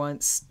story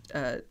once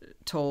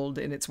told,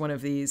 and it's one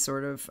of these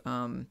sort of,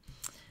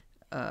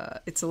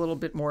 it's a little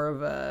bit more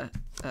of a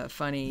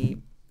funny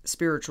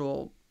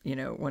spiritual,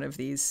 one of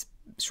these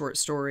short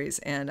stories,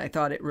 and I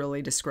thought it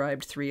really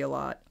described 3 a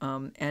lot.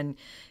 And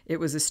it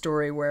was a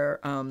story where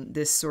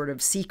this sort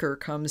of seeker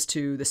comes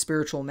to the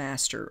spiritual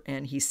master,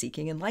 and he's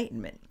seeking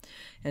enlightenment.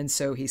 And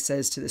so he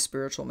says to the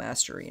spiritual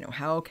master,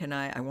 how can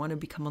I want to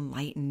become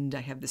enlightened.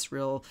 I have this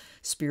real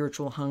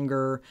spiritual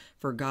hunger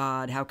for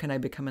God. How can I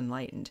become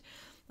enlightened?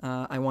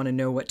 I want to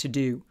know what to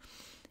do.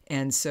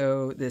 And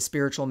so the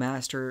spiritual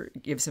master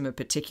gives him a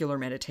particular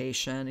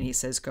meditation, and he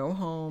says, go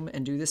home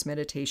and do this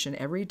meditation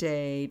every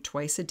day,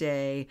 twice a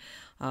day,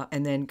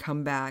 and then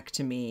come back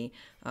to me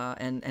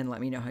and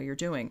let me know how you're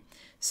doing.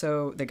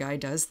 So the guy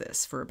does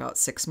this for about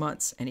 6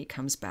 months, and he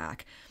comes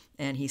back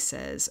and he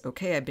says,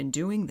 okay, I've been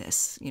doing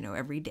this,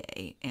 every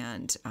day,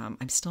 and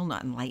I'm still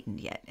not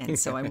enlightened yet. And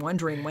so I'm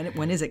wondering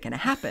when is it going to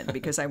happen,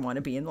 because I want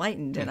to be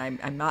enlightened and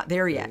I'm not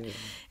there yet.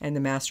 And the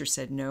master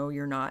said, no,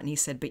 you're not. And he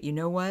said, but you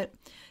know what?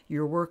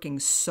 You're working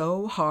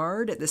so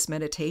hard at this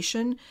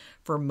meditation.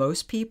 For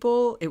most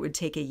people, it would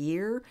take a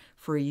year.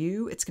 For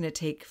you, it's going to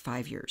take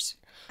 5 years.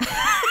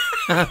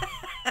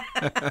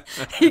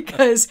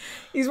 Because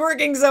he's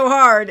working so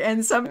hard.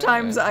 And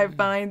sometimes I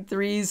find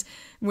 3s,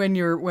 when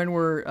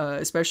we're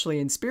especially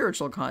in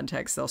spiritual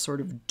context, they'll sort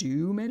of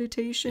do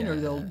meditation or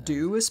they'll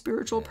do a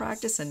spiritual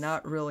practice and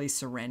not really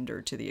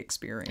surrender to the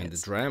experience. And the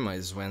drama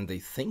is when they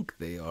think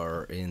they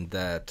are in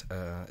that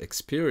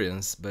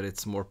experience, but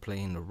it's more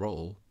playing a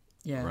role.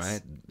 Yes.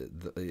 Right?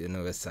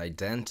 It's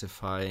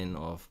identifying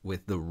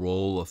with the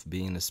role of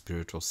being a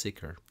spiritual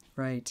seeker.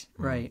 Right.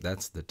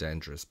 That's the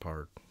dangerous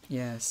part.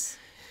 Yes.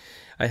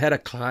 I had a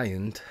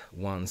client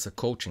once, a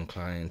coaching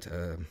client,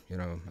 an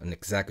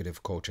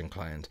executive coaching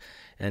client,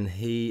 and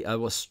I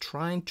was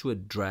trying to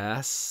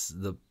address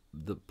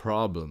the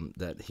problem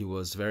that he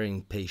was very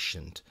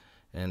impatient,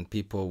 and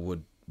people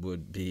would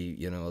be,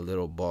 a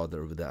little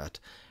bothered with that.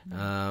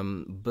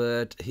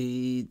 But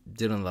he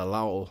didn't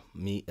allow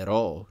me at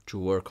all to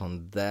work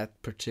on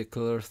that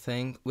particular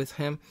thing with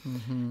him.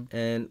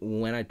 And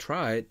when I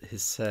tried, he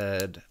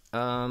said,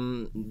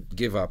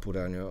 give up,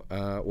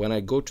 Uranio. When I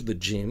go to the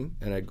gym,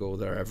 and I go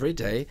there every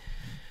day,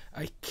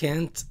 I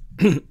can't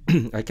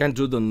I can't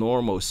do the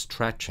normal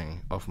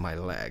stretching of my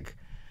leg,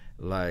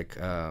 like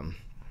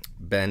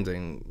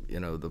bending,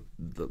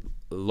 the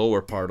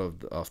lower part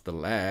of the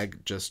leg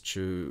just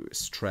to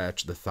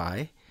stretch the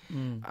thigh.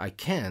 I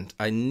can't.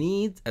 I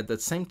need, at the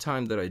same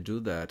time that I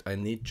do that, I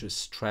need to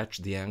stretch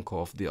the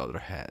ankle of the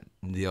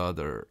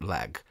other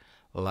leg,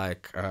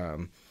 like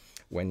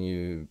when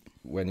you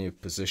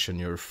position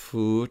your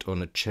foot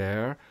on a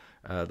chair,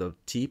 the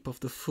tip of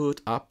the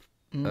foot up,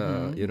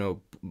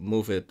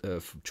 move it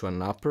to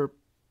an upper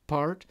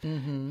part,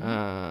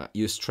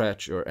 you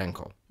stretch your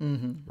ankle,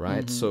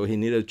 right? So he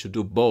needed to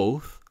do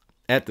both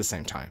at the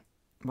same time,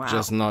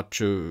 just not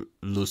to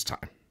lose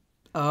time.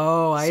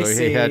 Oh, I see.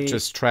 So he had to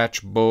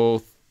stretch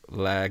both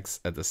legs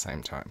at the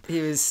same time.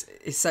 He was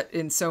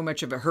in so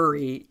much of a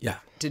hurry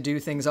to do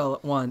things all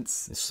at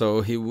once. So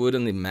he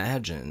wouldn't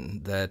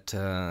imagine that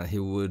he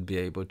would be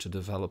able to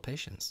develop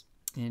patience.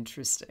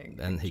 Interesting.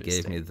 And he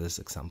gave me this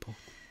example.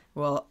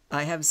 Well,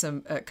 I have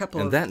a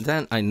couple of... And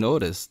then I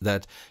noticed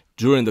that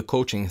during the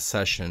coaching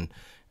session,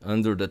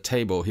 under the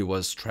table, he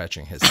was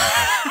stretching his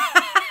ankle.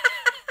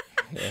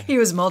 He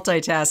was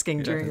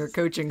multitasking during your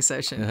coaching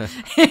session.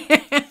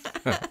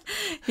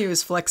 He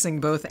was flexing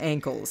both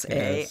ankles,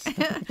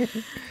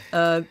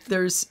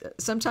 There's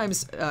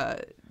sometimes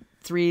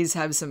threes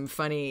have some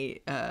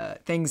funny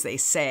things they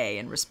say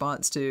in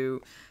response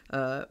to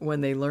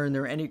when they learn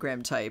their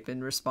Enneagram type,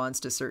 in response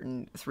to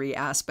certain three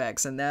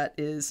aspects. And that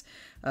is,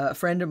 a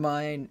friend of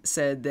mine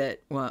said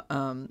that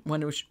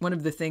one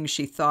of the things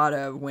she thought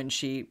of when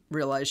she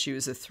realized she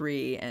was a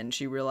three, and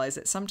she realized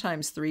that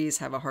sometimes threes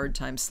have a hard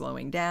time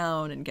slowing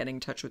down and getting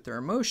in touch with their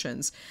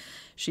emotions.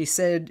 She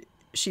said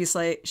she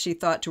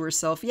thought to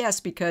herself, yes,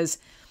 because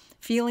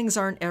feelings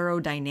aren't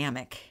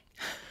aerodynamic.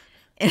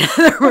 In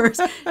other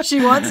words, she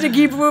wants to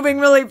keep moving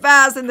really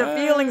fast, and the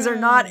feelings are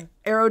not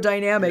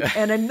aerodynamic.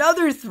 And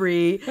another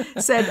three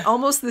said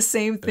almost the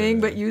same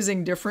thing, but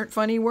using different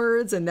funny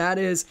words. And that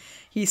is,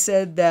 he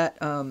said that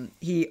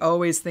he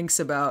always thinks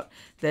about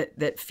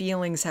that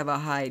feelings have a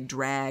high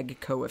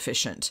drag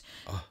coefficient.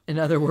 In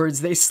other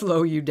words, they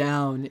slow you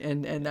down.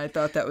 And I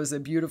thought that was a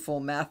beautiful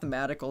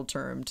mathematical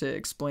term to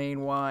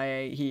explain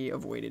why he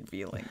avoided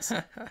feelings.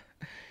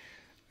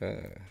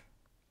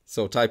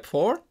 So type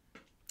 4?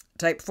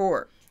 Type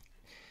 4.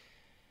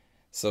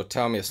 So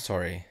tell me a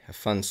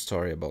fun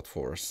story about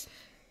 4s.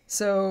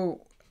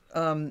 So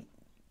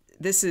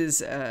this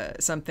is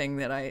something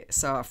that I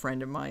saw a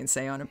friend of mine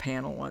say on a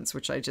panel once,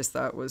 which I just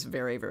thought was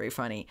very, very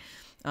funny.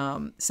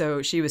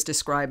 So she was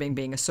describing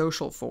being a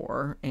social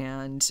 4,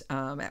 and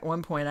at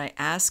one point I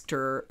asked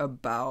her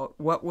about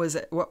what was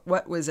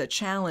a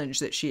challenge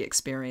that she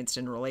experienced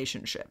in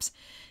relationships.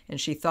 And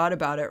she thought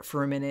about it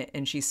for a minute,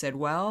 and she said,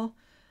 well,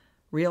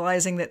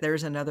 realizing that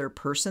there's another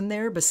person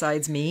there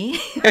besides me.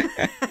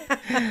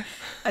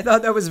 I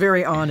thought that was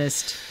very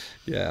honest.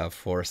 Yeah,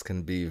 4s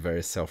can be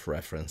very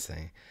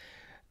self-referencing.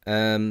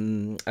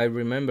 I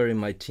remember in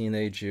my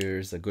teenage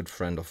years, a good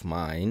friend of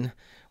mine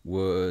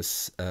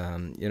was,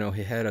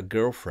 he had a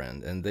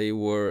girlfriend, and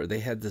they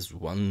had this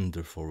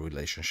wonderful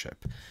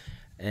relationship.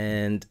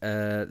 And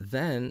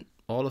then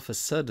all of a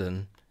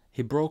sudden,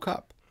 he broke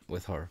up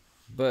with her.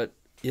 But,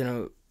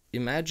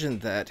 imagine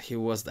that he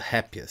was the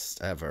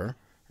happiest ever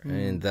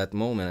in that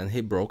moment, and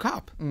he broke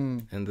up,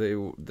 and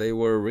they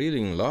were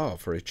really in love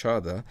for each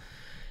other.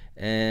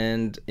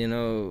 And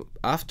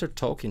after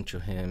talking to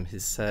him, he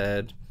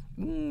said,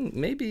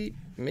 maybe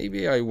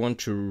I want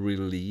to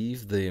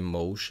relieve the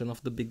emotion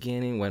of the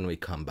beginning when we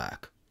come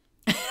back.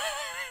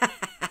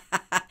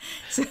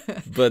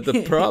 But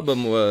the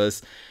problem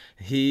was,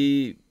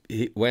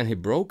 when he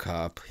broke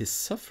up, he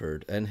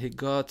suffered, and he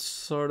got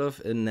sort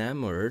of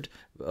enamored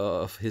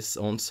of his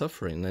own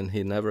suffering, and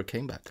he never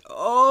came back.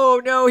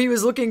 Oh, no, he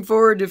was looking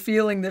forward to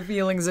feeling the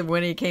feelings of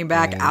when he came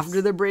back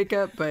after the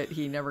breakup, but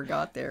he never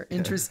got there.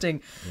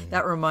 Interesting.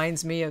 That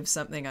reminds me of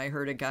something I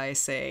heard a guy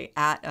say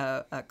at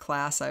a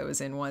class I was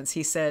in once.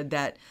 He said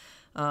that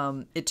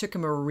it took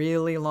him a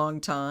really long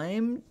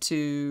time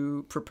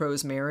to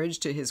propose marriage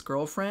to his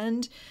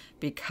girlfriend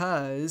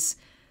because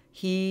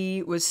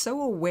he was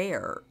so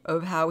aware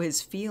of how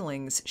his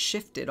feelings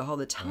shifted all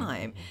the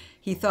time.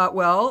 He thought,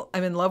 well,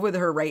 I'm in love with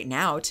her right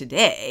now,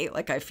 today.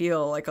 Like, I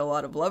feel like a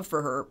lot of love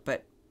for her,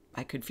 but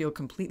I could feel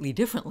completely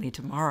differently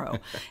tomorrow.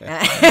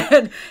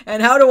 and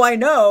how do I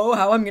know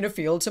how I'm going to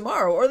feel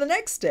tomorrow or the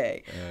next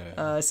day?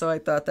 So I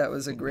thought that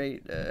was a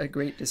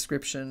great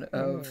description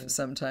of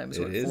sometimes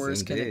what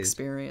 4s can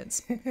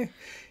experience.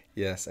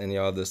 Yes, any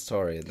other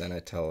story? Then I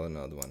tell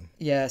another one.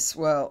 Yes,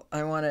 well,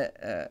 I want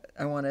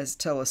to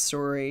tell a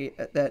story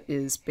that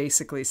is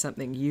basically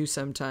something you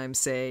sometimes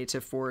say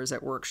to 4s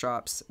at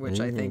workshops, which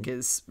I think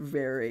is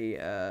very,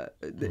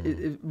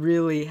 it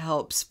really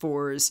helps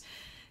 4s.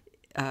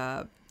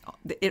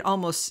 It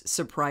almost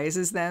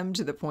surprises them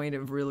to the point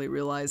of really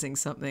realizing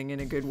something in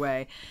a good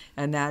way.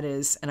 And that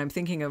is, and I'm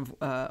thinking of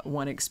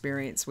one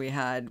experience we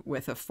had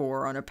with a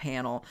 4 on a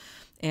panel,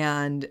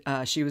 and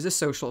she was a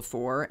social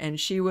 4, and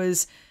she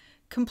was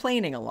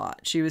complaining a lot.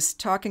 She was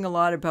talking a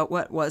lot about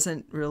what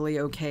wasn't really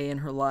okay in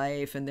her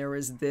life, and there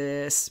was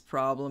this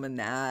problem and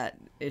that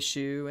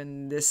issue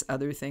and this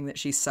other thing that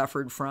she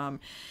suffered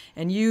from.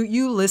 And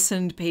you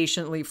listened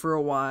patiently for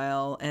a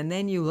while, and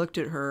then you looked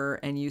at her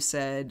and you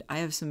said, I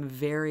have some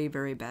very,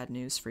 very bad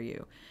news for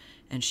you.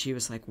 And she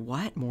was like,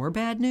 what? More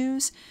bad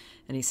news?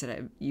 And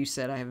you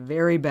said, I have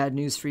very bad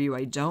news for you.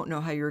 I don't know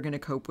how you're going to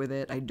cope with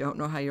it. I don't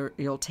know how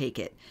you'll take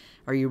it.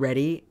 Are you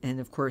ready? And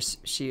of course,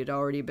 she had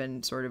already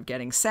been sort of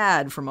getting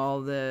sad from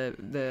all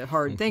the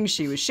hard things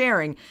she was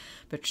sharing.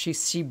 But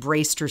she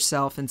braced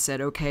herself and said,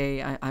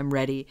 okay, I'm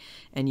ready.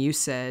 And you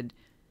said,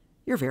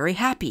 you're very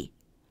happy.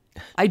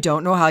 I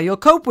don't know how you'll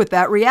cope with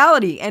that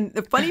reality. And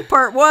the funny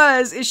part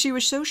is she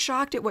was so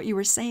shocked at what you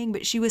were saying,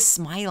 but she was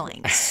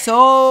smiling.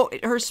 So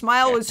her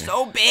smile was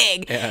so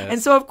big. Yes.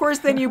 And so, of course,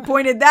 then you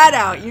pointed that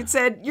out. You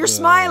said, you're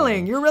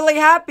smiling. You're really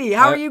happy.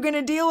 How are you going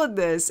to deal with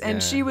this?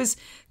 And she was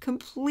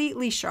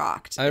completely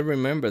shocked. I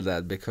remember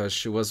that because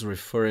she was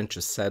referring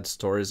to sad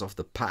stories of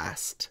the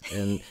past,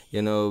 and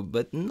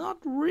but not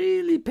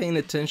really paying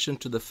attention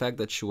to the fact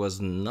that she was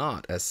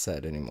not as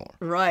sad anymore.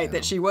 Right,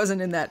 that she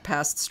wasn't in that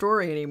past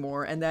story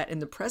anymore, and that in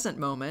the present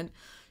moment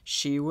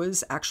she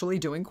was actually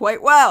doing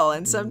quite well.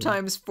 And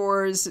sometimes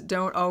 4s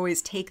don't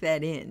always take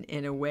that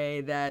in a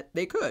way that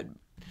they could.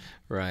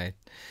 Right.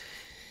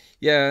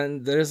 Yeah,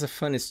 and there is a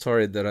funny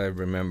story that I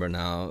remember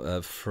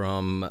now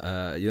from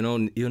you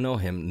know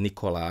him,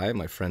 Nikolai,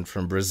 my friend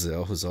from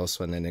Brazil, who's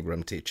also an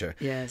Enneagram teacher.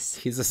 Yes.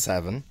 He's a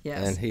 7,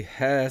 Yes. and he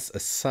has a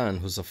son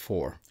who's a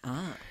 4.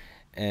 Ah.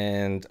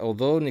 And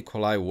although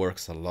Nikolai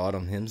works a lot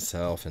on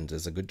himself and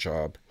does a good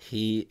job,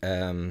 he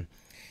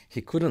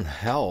couldn't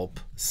help,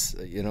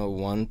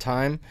 one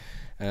time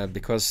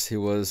because he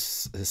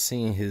was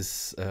seeing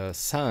his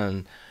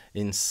son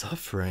in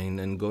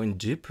suffering and going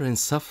deeper in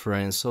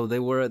suffering. So they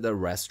were at a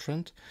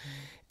restaurant,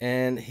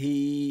 and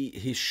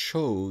he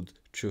showed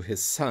to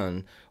his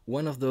son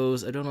one of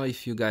those, I don't know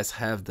if you guys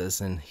have this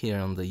in here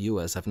in the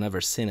US, I've never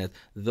seen it,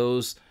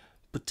 those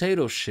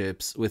potato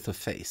chips with a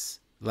face,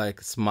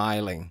 like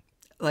smiling.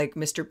 Like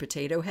Mr.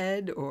 Potato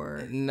Head,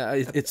 or No,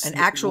 it's an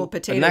actual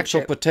potato an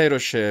actual chip? potato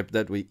chip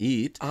that we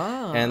eat,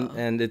 Ah.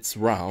 and it's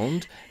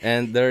round,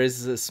 and there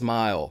is a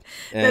smile.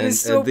 That and, is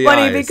so the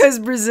funny eyes. because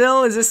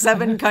Brazil is a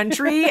 7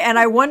 country, and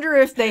I wonder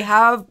if they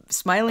have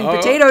smiling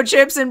potato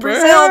chips in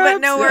Brazil,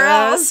 but perhaps, nowhere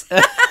yes.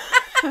 else.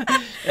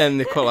 And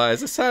Nikolai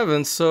is a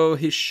 7, so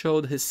he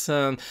showed his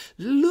son,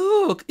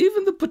 look,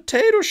 even the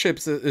potato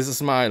chips is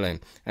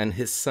smiling. And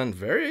his son,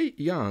 very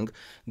young,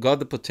 got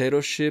the potato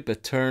chip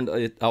and turned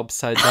it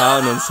upside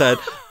down and said,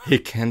 he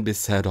can be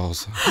sad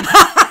also.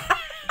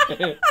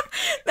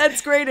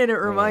 That's great, and it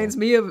reminds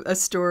me of a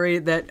story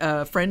that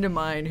a friend of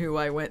mine who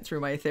I went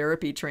through my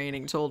therapy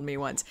training told me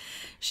once.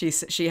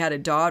 She had a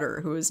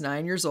daughter who was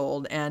 9 years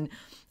old, and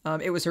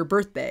it was her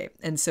birthday.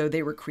 And so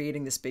they were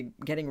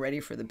getting ready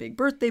for the big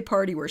birthday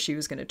party where she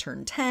was going to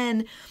turn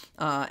 10,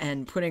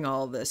 and putting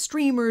all the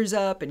streamers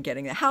up and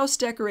getting the house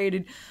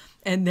decorated.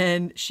 And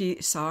then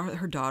she saw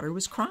her daughter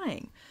was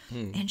crying.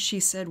 And she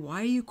said,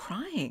 why are you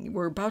crying?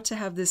 We're about to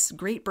have this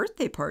great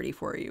birthday party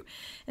for you.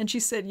 And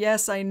she said,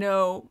 yes, I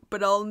know,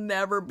 but I'll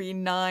never be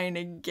 9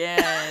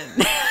 again.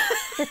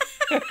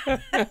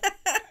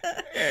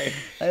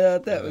 I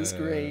thought that was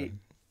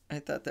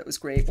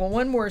great. Well,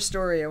 one more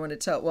story I want to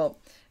tell. Well,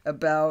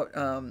 about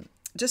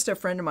just a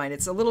friend of mine.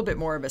 It's a little bit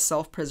more of a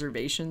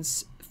self-preservation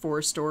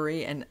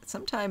story. And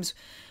sometimes,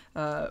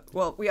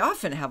 we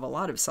often have a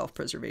lot of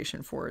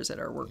self-preservation fours at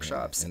our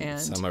workshops. Yeah, and and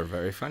some are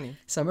very funny.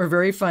 Some are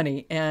very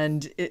funny.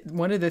 And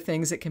one of the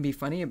things that can be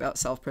funny about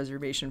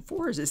self-preservation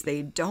fours is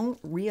they don't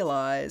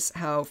realize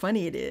how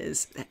funny it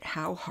is,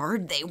 how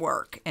hard they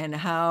work, and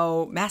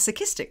how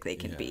masochistic they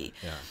can be.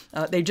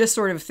 Yeah. They just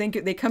sort of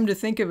they come to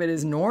think of it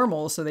as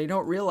normal, so they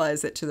don't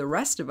realize that to the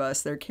rest of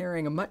us, they're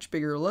carrying a much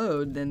bigger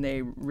load than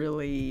they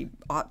really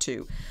ought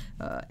to.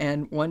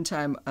 And one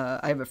time,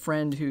 I have a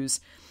friend who's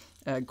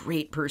a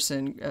great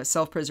person,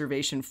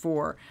 self-preservation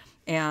 4,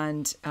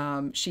 and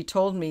she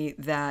told me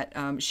that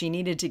she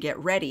needed to get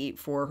ready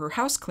for her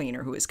house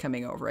cleaner who was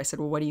coming over. I said,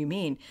 well, what do you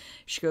mean?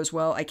 She goes,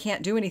 well, I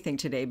can't do anything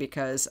today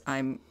because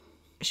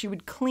she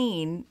would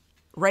clean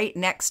right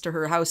next to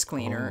her house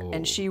cleaner,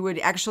 and she would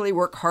actually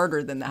work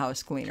harder than the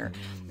house cleaner.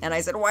 And I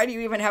said, why do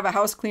you even have a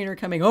house cleaner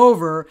coming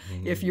over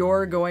if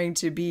you're going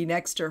to be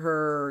next to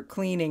her,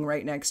 cleaning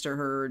right next to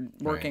her,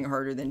 working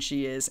harder than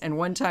she is? And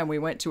one time we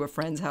went to a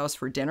friend's house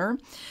for dinner,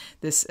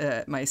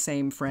 my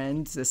same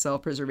friend, the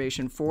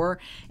self-preservation 4,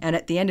 and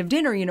at the end of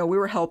dinner, we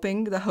were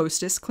helping the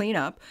hostess clean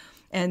up.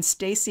 And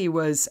Stacy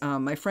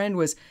my friend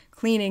was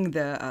cleaning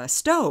the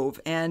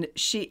stove, and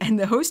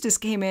the hostess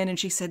came in and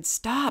she said,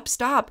 stop.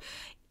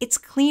 It's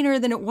cleaner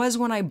than it was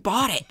when I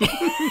bought it.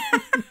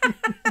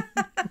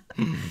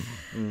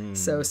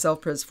 So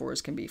self-pres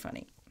 4s can be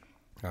funny.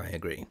 I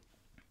agree.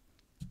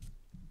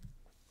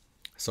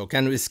 So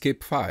can we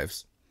skip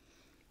 5s?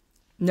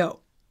 No.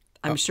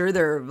 I'm sure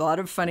there are a lot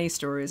of funny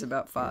stories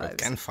about 5s. But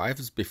can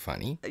 5s be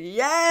funny?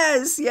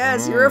 Yes.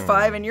 You're a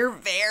 5 and you're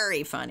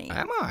very funny.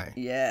 Am I?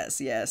 Yes.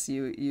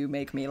 You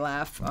make me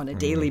laugh on a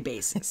daily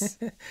basis.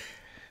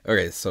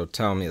 Okay, so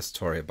tell me a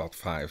story about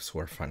 5s who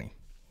are funny.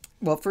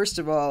 Well, first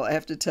of all, I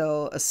have to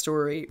tell a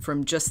story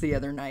from just the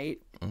other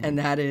night, and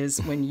that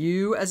is when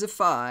you, as a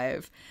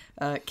 5,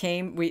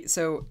 came.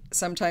 So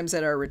sometimes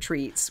at our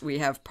retreats, we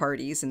have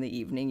parties in the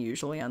evening,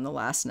 usually on the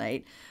last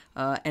night,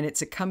 and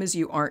it's a come as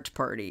you aren't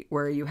party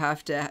where you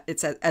have to.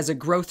 It's as a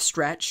growth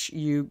stretch.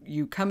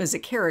 You come as a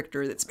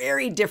character that's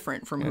very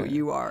different from who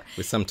you are.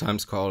 We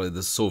sometimes call it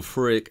the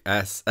sulfuric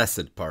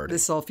acid party. The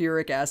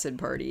sulfuric acid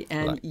party.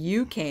 And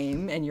you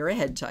came, and you're a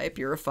head type,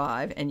 you're a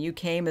 5, and you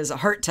came as a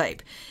heart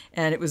type.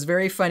 And it was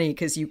very funny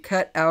because you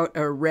cut out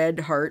a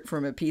red heart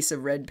from a piece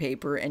of red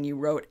paper and you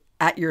wrote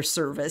 "at your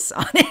service"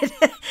 on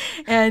it.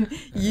 And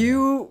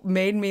you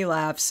made me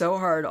laugh so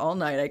hard all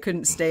night. I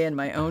couldn't stay in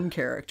my own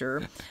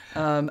character.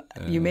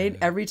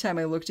 Every time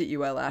I looked at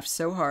you, I laughed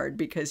so hard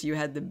because you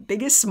had the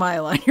biggest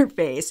smile on your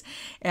face.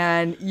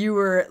 And you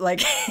were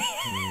like,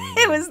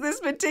 it was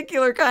this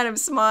particular kind of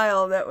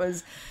smile that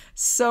was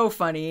so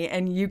funny,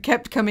 and you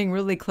kept coming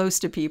really close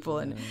to people,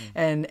 and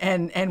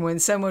when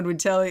someone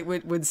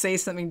would say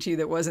something to you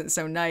that wasn't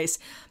so nice,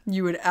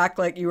 you would act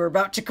like you were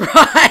about to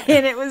cry,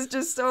 and it was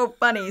just so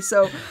funny.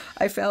 So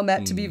I found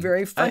that to be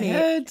very funny. I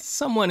had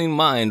someone in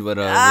mind when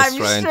I was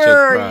trying to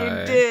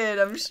cry.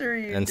 I'm sure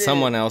you did. And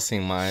someone else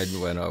in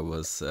mind when I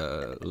was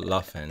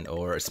laughing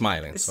or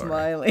smiling.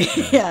 Smiling.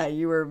 Yeah,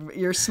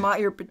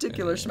 your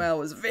particular smile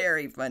was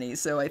very funny.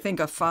 So I think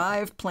a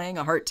 5 playing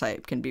a heart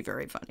type can be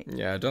very funny.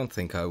 Yeah, I don't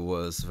think I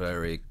was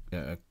very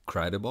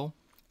credible.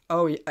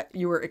 Oh,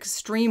 you were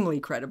extremely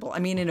credible. I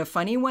mean, in a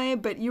funny way,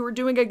 but you were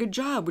doing a good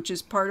job, which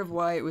is part of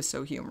why it was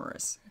so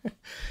humorous.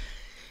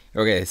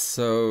 Okay,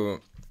 so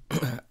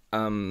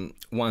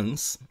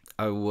once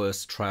I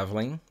was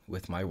traveling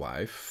with my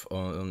wife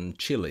on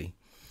Chile,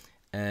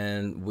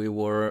 and we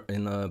were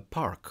in a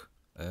park,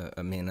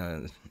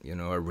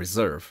 a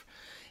reserve,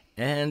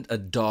 and a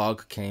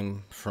dog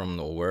came from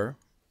nowhere,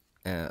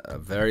 a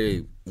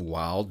very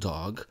wild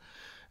dog,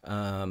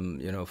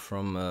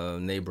 from a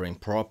neighboring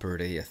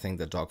property. I think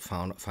the dog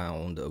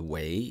found a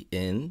way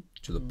in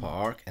to the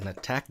park and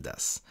attacked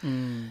us.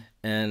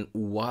 And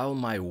while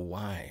my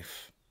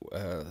wife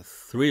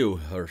threw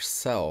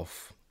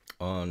herself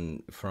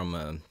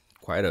from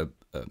quite a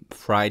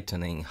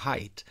frightening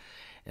height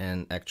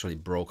and actually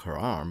broke her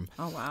arm.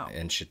 Oh, wow.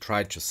 And she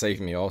tried to save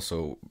me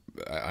also.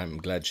 I'm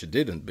glad she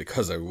didn't,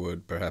 because I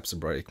would perhaps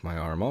break my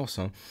arm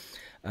also.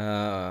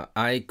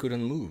 I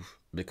couldn't move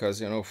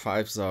because,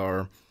 5s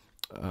are,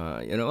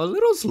 a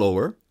little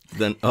slower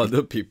than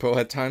other people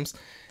at times.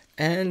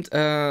 And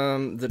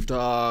the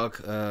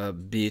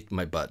dog beat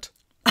my butt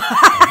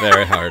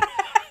very hard.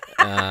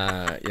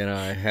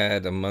 I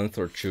had a month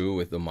or 2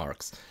 with the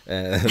marks,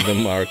 the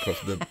mark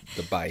of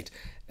the bite.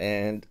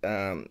 And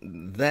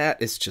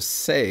that is to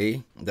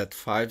say that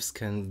 5s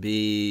can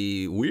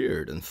be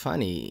weird and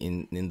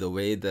funny in the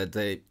way that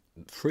they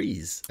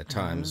freeze at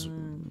times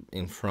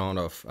in front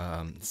of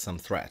some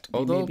threat.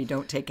 Although maybe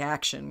don't take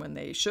action when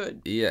they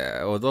should.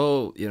 Yeah,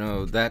 although,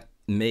 that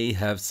may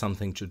have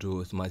something to do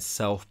with my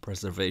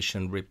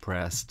self-preservation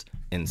repressed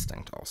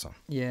instinct also.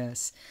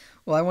 Yes.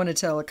 Well, I want to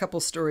tell a couple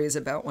stories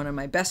about one of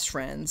my best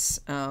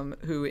friends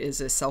who is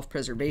a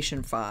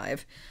self-preservation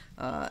 5.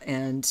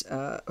 And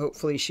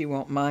hopefully she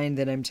won't mind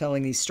that I'm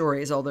telling these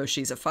stories, although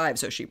she's a 5,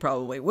 so she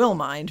probably will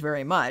mind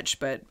very much,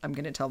 but I'm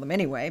going to tell them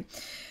anyway.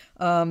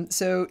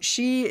 So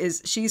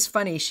she's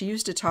funny. She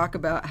used to talk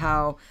about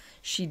how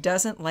she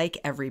doesn't like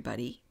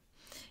everybody,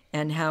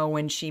 and how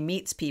when she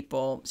meets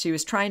people, she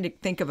was trying to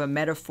think of a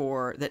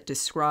metaphor that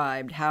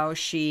described how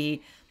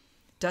she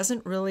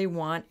doesn't really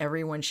want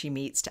everyone she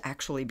meets to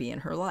actually be in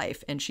her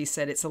life. And she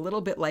said it's a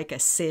little bit like a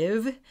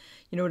sieve.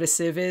 You know what a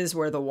sieve is,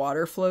 where the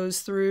water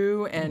flows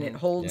through and it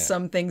holds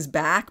some things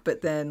back,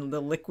 but then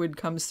the liquid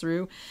comes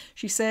through.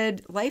 She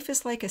said, life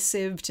is like a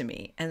sieve to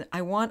me, and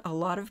I want a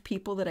lot of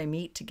people that I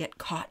meet to get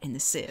caught in the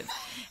sieve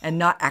and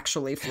not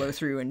actually flow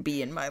through and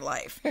be in my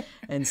life.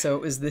 And so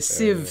it was the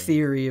sieve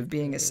theory of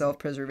being a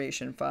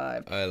self-preservation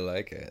 5. I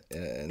like it.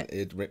 And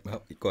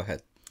go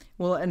ahead.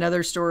 Well,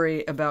 another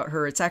story about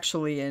her, it's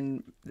actually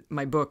in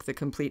my book, The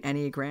Complete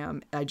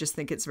Enneagram. I just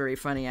think it's very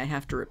funny. I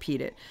have to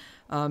repeat it.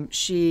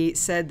 She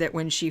said that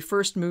when she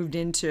first moved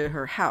into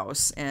her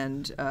house,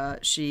 and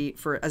as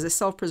a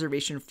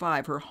self-preservation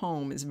 5, her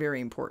home is very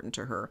important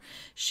to her.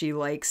 She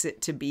likes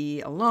it to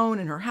be alone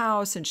in her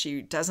house, and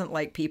she doesn't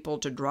like people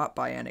to drop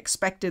by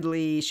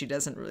unexpectedly. She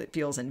doesn't really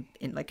feels in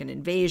like an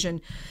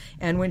invasion.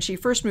 And when she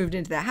first moved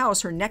into the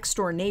house, her next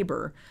door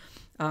neighbor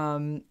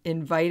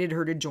invited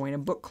her to join a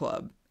book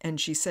club. And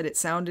she said it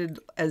sounded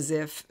as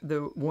if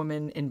the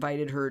woman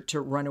invited her to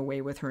run away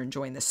with her and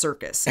join the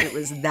circus.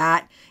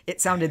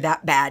 It sounded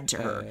that bad to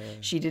her.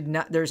 She did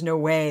not, there's no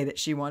way that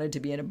she wanted to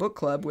be in a book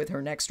club with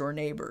her next door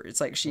neighbor. It's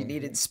like she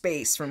needed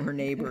space from her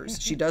neighbors.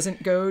 She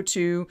doesn't go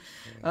to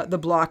the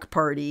block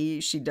party.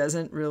 She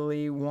doesn't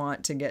really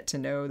want to get to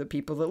know the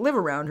people that live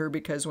around her,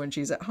 because when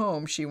she's at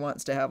home, she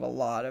wants to have a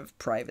lot of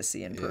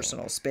privacy and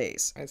personal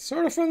space. I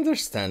sort of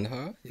understand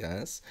her,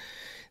 yes.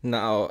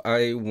 Now,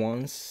 I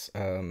once...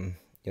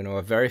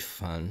 a very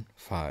fun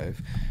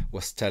 5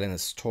 was telling a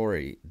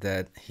story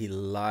that he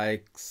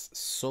likes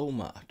so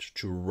much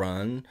to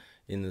run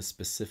in a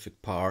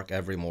specific park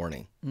every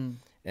morning.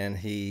 And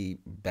he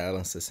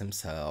balances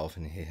himself,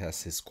 and he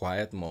has his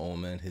quiet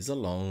moment, he's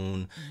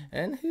alone,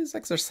 and he's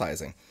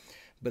exercising.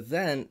 But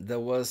then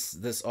there was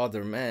this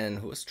other man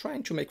who was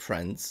trying to make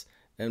friends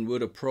and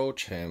would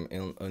approach him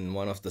in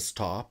one of the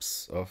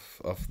stops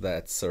of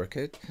that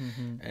circuit,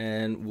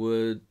 and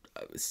would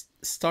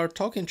start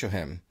talking to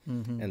him,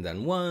 and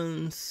then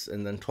once,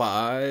 and then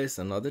twice,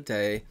 another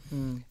day,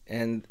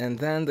 and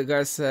then the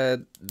guy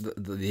said,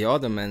 the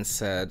other man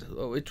said,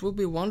 "Oh, it will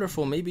be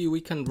wonderful. Maybe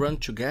we can run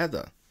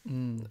together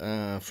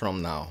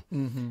from now."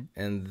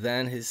 And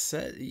then he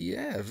said,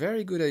 "Yeah,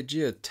 very good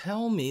idea.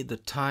 Tell me the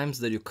times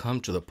that you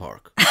come to the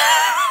park."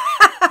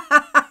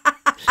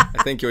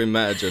 I think you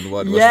imagine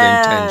what was the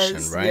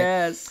intention, right?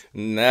 Yes.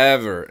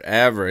 Never,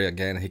 ever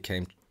again he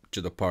came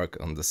to the park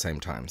on the same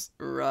times.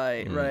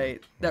 Right,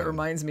 right. That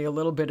reminds me a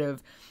little bit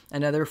of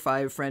another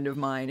 5 friend of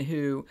mine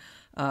who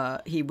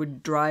he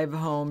would drive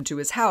home to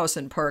his house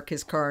and park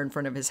his car in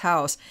front of his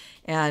house.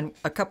 And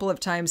a couple of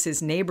times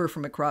his neighbor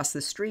from across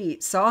the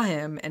street saw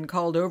him and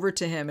called over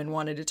to him and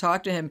wanted to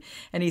talk to him.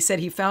 And he said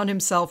he found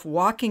himself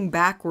walking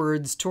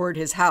backwards toward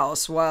his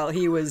house while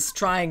he was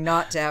trying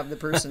not to have the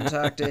person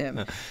talk to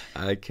him.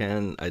 I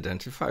can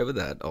identify with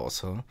that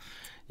also.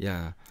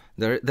 Yeah.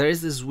 There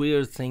is this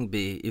weird thing,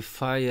 B.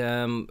 If I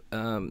am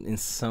in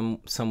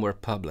somewhere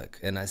public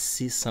and I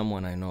see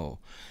someone I know,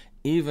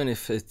 even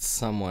if it's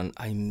someone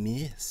I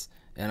miss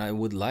and I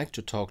would like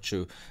to talk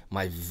to,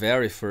 my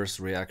very first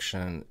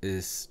reaction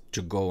is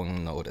to go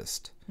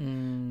unnoticed. You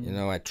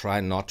know, I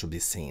try not to be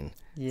seen.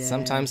 Yes.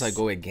 Sometimes I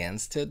go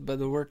against it, but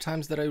there were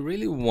times that I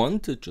really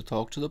wanted to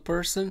talk to the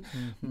person,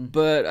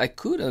 but I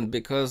couldn't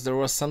because there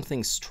was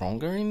something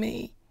stronger in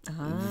me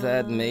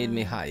that made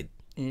me hide.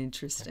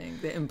 Interesting.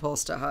 The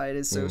impulse to hide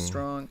is so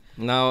strong.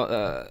 Now,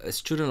 a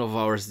student of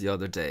ours the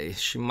other day,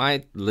 she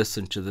might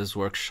listen to this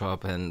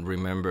workshop and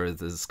remember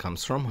this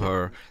comes from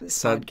her. This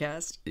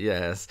podcast.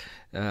 Yes.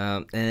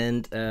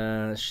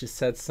 And she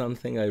said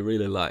something I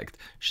really liked.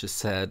 She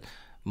said,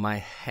 my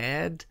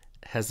head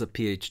has a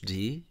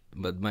PhD,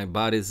 but my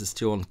body is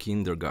still on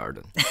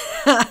kindergarten.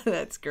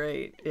 That's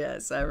great.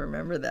 Yes, I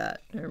remember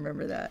that.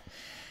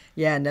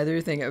 Yeah,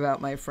 another thing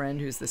about my friend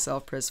who's the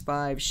Self-Pres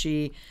 5,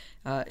 she's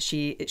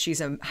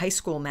a high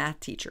school math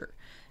teacher.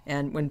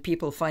 And when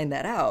people find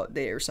that out,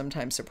 they are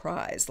sometimes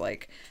surprised.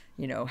 Like,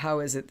 you know, how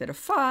is it that a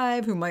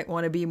 5 who might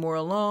want to be more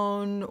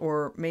alone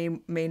or may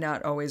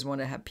not always want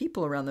to have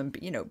people around them,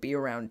 you know, be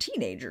around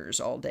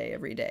teenagers all day,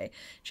 every day?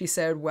 She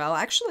said, well,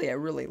 actually, I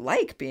really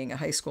like being a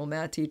high school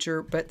math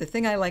teacher, but the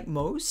thing I like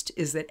most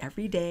is that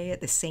every day at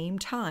the same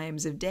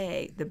times of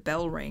day, the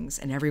bell rings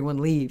and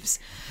everyone leaves.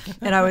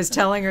 And I was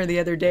telling her the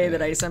other day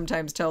that I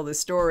sometimes tell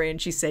this story,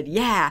 and she said,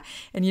 yeah.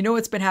 And you know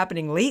what's been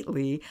happening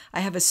lately? I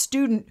have a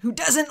student who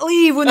doesn't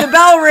leave when the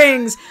bell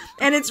rings,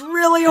 and it's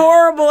really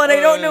horrible, and I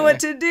don't know what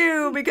to do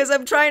because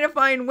I'm trying to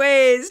find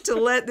ways to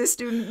let the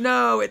student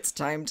know it's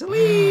time to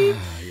leave.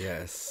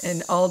 Yes.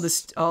 And all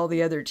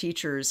the other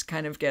teachers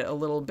kind of get a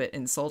little bit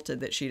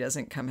insulted that she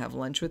doesn't come have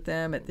lunch with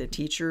them at the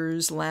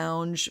teachers'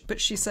 lounge. But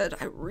she said,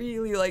 I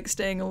really like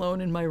staying alone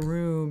in my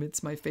room.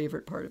 It's my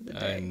favorite part of the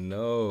day. I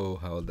know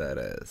how that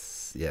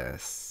is.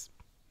 Yes.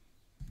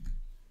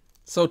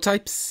 So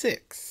type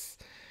 6.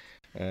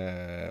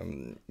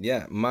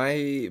 Yeah,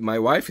 my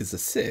wife is a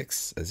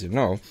 6, as you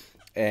know,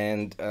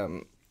 and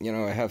you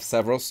know, I have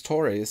several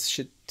stories.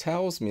 She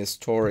tells me a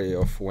story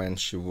of when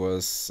she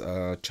was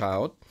a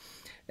child,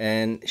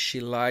 and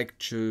she liked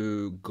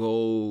to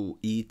go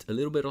eat a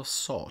little bit of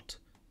salt.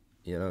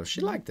 You know,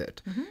 she liked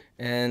it,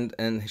 and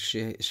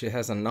she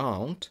has an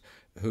aunt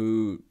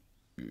who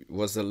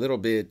was a little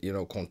bit, you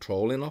know,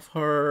 controlling of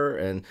her,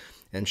 and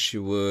she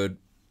would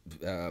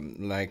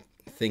like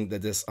think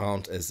that this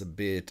aunt is a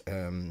bit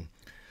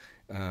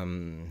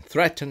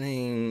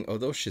threatening,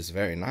 although she's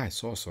very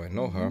nice also. I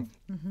know her,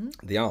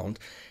 the aunt.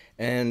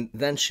 And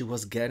then she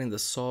was getting the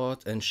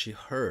salt and she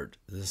heard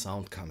this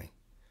aunt coming,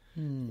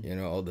 you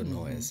know, all the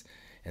noise.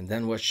 And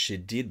then what she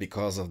did,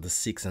 because of the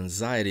 6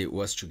 anxiety,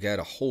 was to get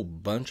a whole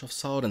bunch of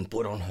salt and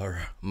put on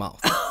her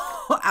mouth.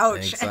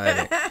 Ouch.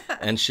 Anxiety.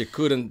 And she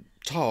couldn't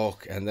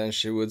talk, and then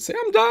she would say,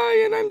 I'm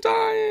dying.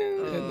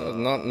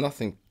 And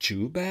nothing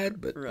too bad,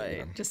 but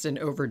right, just an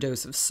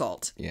overdose of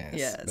salt.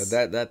 Yes.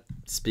 But that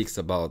speaks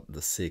about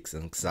the 6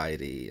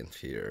 anxiety and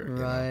fear.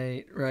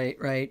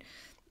 Right.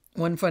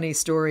 One funny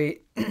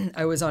story,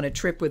 I was on a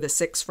trip with a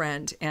 6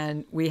 friend,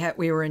 and we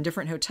were in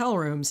different hotel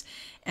rooms,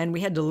 and we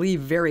had to leave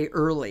very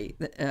early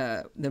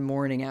the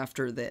morning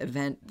after the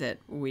event that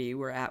we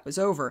were at was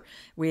over.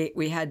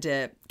 We had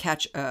to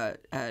catch a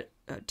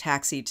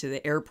taxi to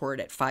the airport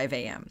at 5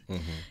 a.m.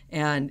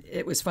 And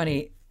it was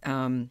funny.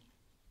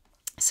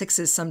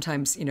 6s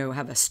sometimes, you know,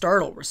 have a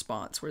startle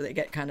response where they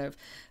get kind of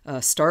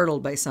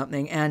startled by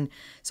something. And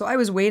so I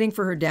was waiting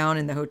for her down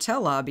in the hotel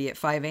lobby at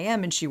 5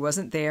 a.m. and she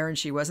wasn't there. And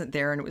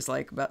it was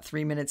like about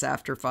 3 minutes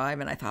after 5.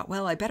 And I thought,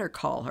 well, I better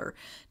call her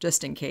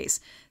just in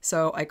case.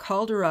 So I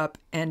called her up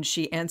and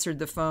she answered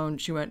the phone.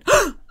 She went,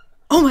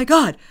 oh my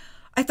God.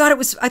 I thought it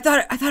was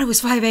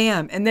 5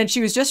 a.m. And then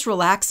she was just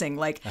relaxing.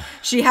 Like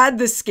she had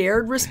the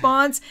scared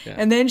response.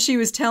 And then she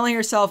was telling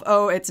herself,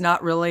 oh, it's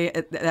not really.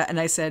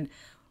 And I said,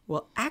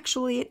 well,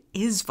 actually, it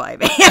is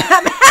 5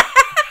 a.m.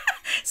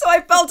 So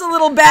I felt a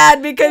little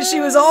bad because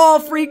she was all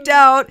freaked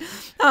out.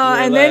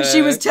 And then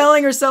she was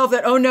telling herself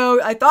that, oh,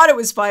 no, I thought it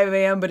was 5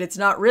 a.m., but it's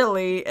not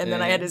really. And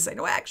then I had to say,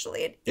 no,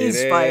 actually, it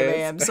is 5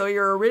 a.m. So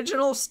your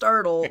original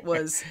startle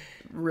was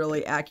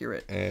really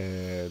accurate.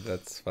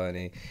 That's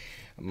funny.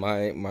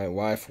 My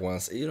wife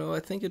once, you know, I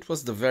think it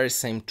was the very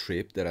same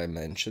trip that I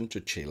mentioned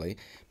to Chile,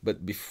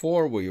 but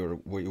before we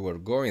were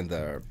going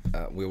there,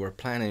 we were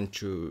planning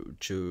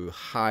to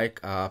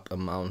hike up a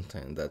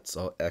mountain that's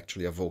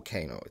actually a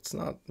volcano. It's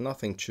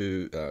nothing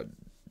too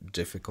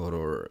difficult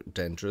or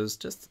dangerous,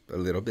 just a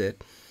little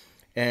bit.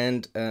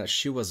 And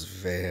she was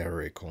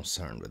very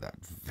concerned with that,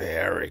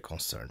 very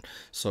concerned.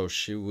 So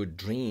she would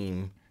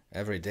dream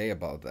every day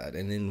about that.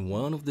 And in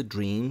one of the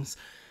dreams,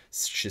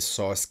 she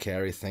saw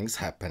scary things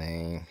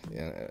happening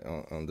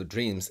on the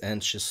dreams,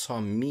 and she saw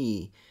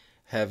me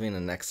having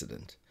an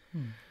accident.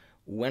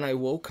 When I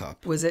woke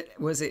up, Was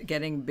it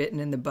getting bitten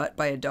in the butt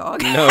by a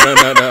dog?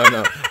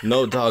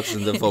 no dogs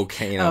in the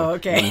volcano, Oh,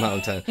 okay. the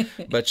mountain.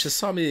 But she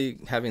saw me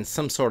having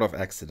some sort of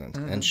accident,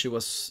 and she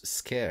was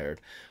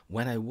scared.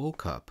 When I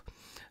woke up,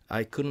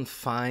 I couldn't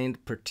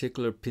find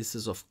particular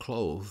pieces of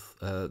clothes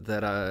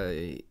that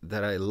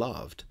I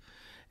loved,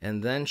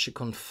 and then she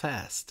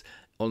confessed.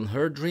 On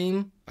her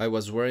dream, I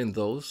was wearing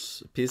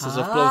those pieces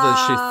of clothes, and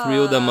she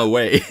threw them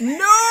away.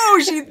 No,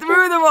 she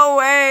threw them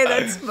away.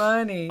 That's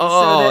funny.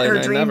 Oh, so that her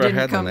and I dream never didn't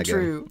had them come again.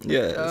 true.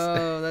 Yes.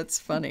 Oh, that's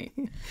funny.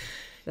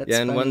 That's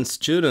Yeah, and funny. one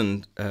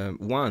student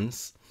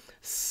once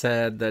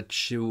said that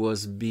she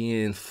was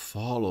being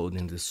followed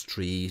in the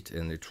street,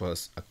 and it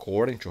was,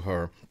 according to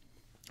her,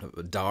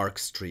 a dark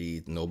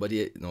street.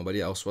 Nobody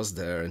else was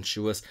there, and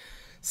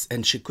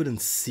she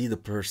couldn't see the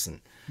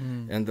person.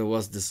 And there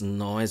was this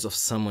noise of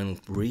someone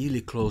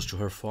really close to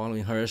her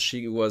following her.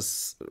 She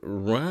was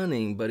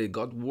running, but it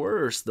got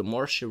worse the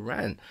more she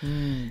ran.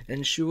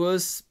 And she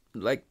was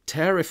like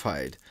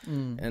terrified.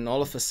 And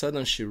all of a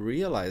sudden she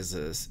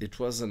realizes it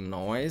was a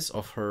noise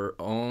of her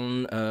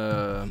own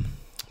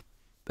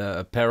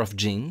pair of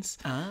jeans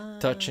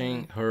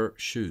touching her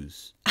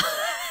shoes.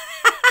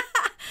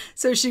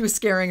 So she was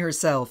scaring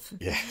herself.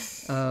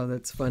 Yes. Oh,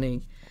 that's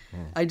funny.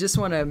 I just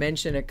want to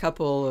mention a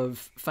couple of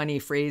funny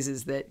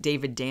phrases that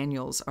David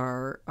Daniels,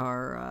 our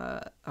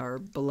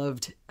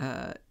beloved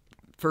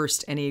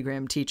first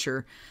Enneagram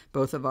teacher,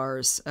 both of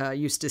ours,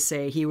 used to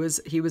say. He was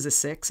a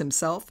 6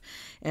 himself,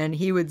 and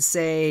he would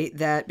say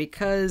that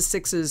because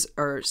 6s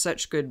are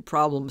such good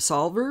problem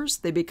solvers,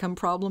 they become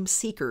problem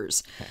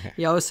seekers.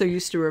 He also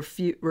used to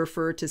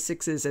refer to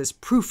 6s as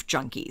proof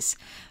junkies.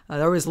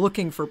 They're always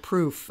looking for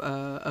proof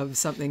of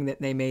something that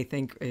they may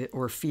think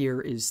or fear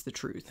is the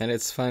truth. And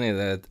it's funny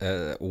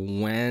that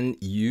when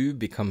you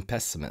become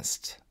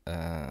pessimistic,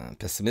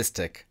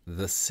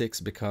 the 6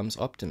 becomes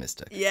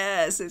optimistic.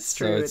 Yes, it's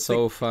true. So it's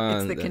so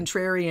fun. It's the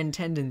contrarian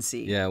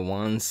tendency. Yeah,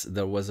 once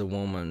there was a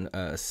woman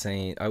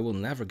saying, "I will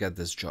never get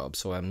this job,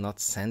 so I'm not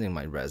sending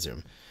my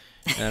resume."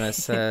 And I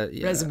said,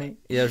 Resume.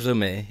 Yeah,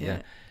 resume,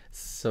 yeah.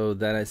 So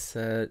then I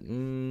said,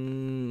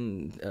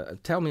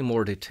 tell me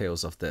more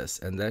details of this.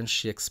 And then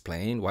she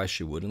explained why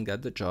she wouldn't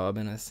get the job.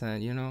 And I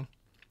said,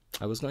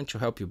 I was going to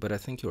help you, but I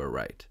think you were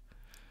right.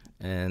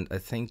 And I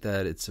think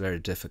that it's very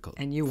difficult.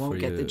 And you won't for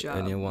get the job.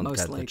 And you won't most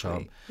get likely. the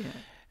job. Yeah.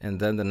 And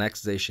then the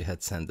next day she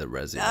had sent the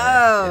resume.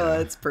 Oh,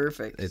 that's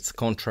perfect. It's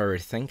contrary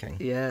thinking.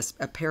 Yes,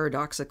 a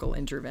paradoxical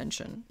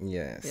intervention.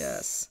 Yes.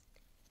 Yes.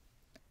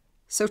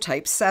 So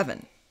type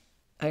 7.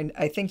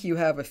 I think you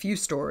have a few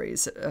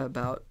stories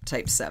about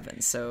type 7.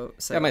 So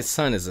Yeah, my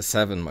son is a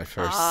 7, my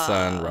first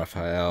son,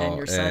 Raphael. and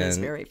your son is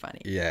very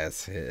funny.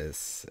 Yes, he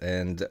is.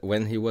 And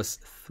when he was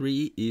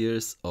 3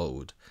 years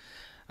old,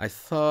 I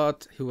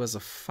thought he was a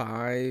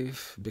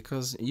 5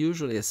 because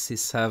usually I see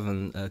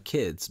 7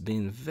 kids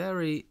being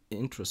very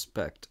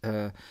introspect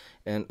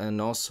and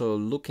also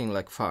looking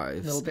like 5s.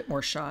 A little bit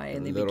more shy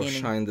in the A little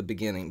beginning. shy in the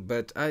beginning.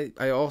 But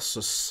I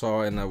also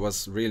saw, and I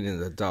was really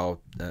in the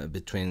doubt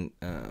between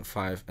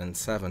 5 and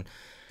 7.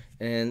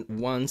 And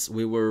once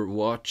we were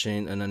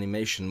watching an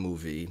animation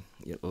movie,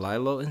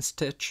 Lilo and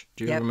Stitch.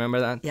 Do you remember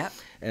that? Yep.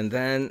 And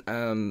then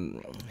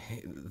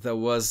there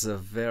was a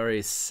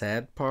very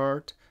sad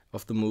part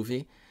of the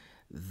movie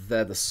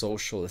that the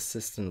social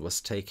assistant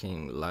was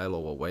taking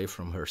Lilo away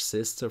from her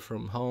sister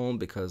from home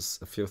because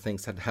a few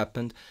things had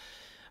happened.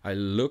 I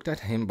looked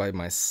at him by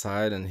my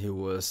side and he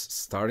was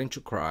starting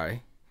to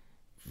cry,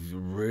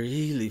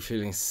 really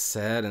feeling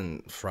sad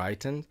and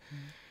frightened.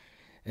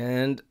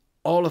 And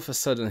all of a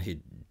sudden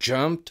he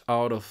jumped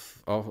out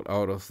of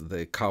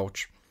the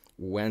couch,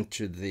 went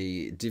to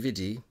the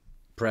DVD,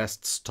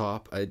 pressed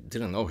stop. I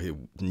didn't know he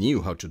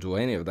knew how to do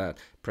any of that.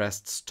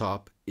 Pressed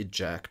stop,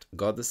 eject,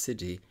 got the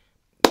CD,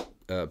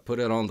 put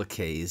it on the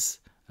case,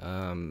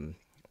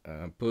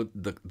 put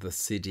the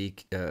CD,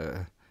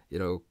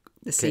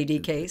 The CD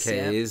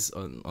case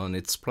on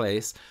its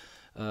place,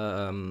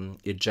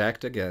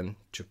 eject again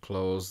to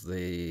close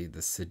the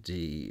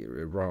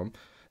CD-ROM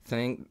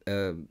thing,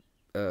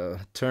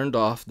 turned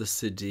off the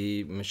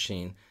CD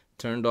machine,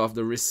 turned off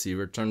the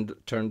receiver,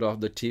 turned off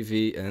the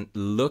TV, and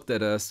looked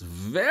at us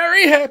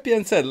very happy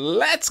and said,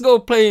 "Let's go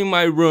play in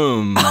my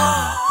room."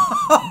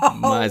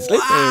 My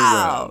sleeping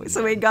room.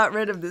 So we got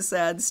rid of the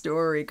sad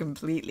story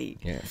completely.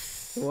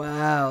 Yes.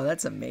 Wow,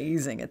 that's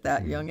amazing at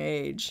that young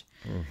age.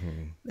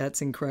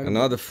 That's incredible.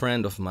 Another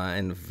friend of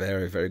mine,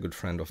 very, very good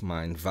friend of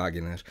mine,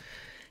 Wagner,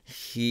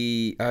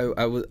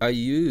 I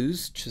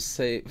used to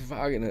say,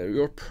 "Wagner,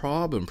 your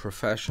problem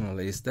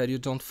professionally is that you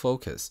don't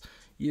focus.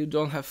 You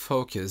don't have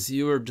focus.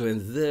 You are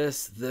doing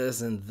this,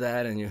 and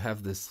that, and you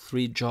have these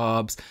 3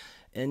 jobs,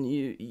 and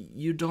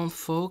you don't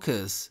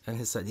focus. And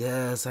he said,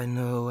 yes, I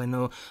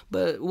know.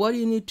 But what do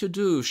you need to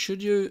do?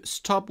 Should you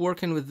stop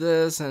working with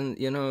this and,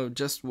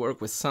 just work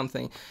with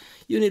something?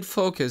 You need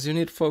focus.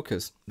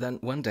 Then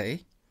one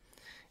day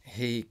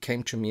he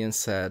came to me and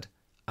said,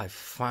 I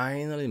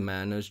finally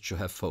managed to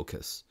have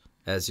focus,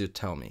 as you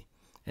tell me.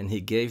 And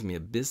he gave me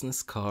a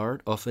business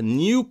card of a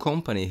new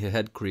company he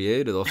had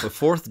created, of a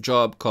fourth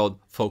job called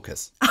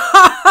Focus.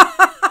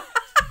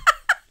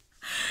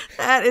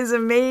 That is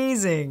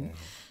amazing.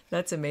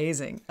 That's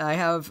amazing. I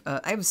have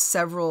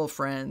several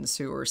friends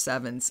who are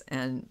sevens,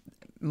 and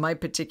my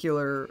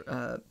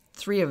particular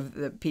three of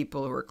the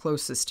people who are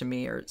closest to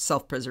me are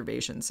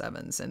self-preservation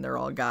sevens, and they're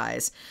all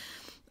guys.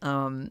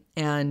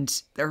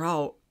 And they're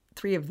all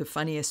three of the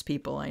funniest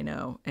people I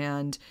know.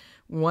 And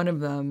one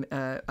of them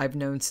I've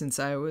known since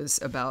I was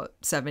about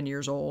 7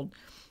 years old.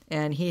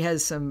 And he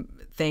has some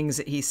things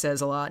that he says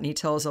a lot, and he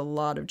tells a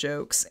lot of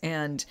jokes.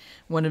 And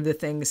one of the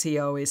things he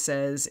always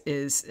says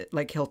is,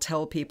 like, he'll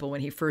tell people when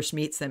he first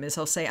meets them is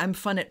he'll say, I'm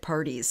fun at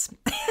parties.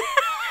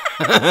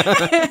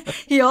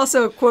 He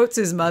also quotes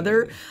his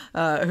mother,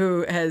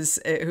 who has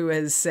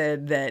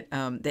said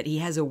that he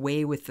has a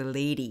way with the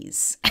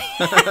ladies.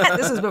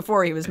 This is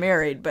before he was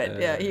married,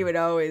 but he would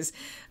always,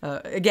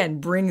 again,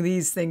 bring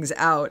these things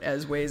out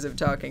as ways of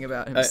talking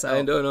about himself.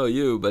 I don't know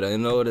you, but I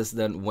noticed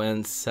that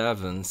when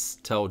sevens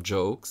tell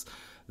jokes,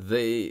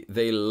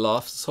 they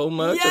laugh so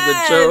much at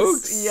the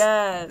jokes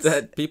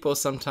that people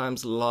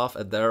sometimes laugh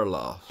at their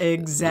laugh.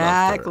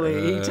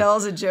 Exactly. He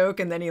tells a joke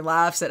and then he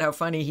laughs at how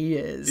funny he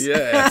is.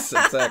 Yes,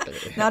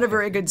 exactly. Not a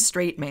very good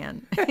straight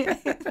man.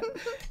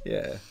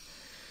 Yeah.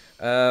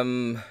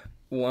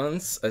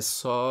 Once I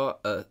saw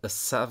a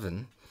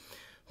seven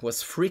who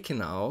was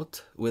freaking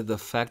out with the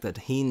fact that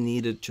he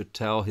needed to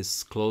tell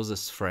his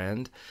closest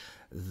friend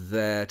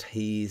that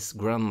his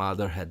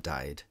grandmother had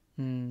died.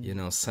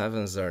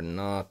 Sevens are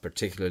not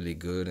particularly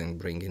good in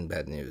bringing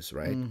bad news,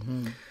 right?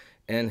 Mm-hmm.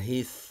 And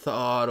he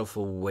thought of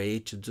a way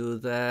to do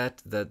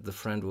that the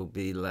friend will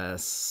be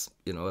less,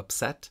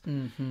 upset.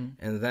 Mm-hmm.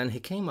 And then he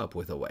came up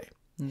with a way.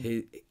 Mm-hmm.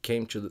 He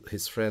came to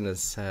his friend and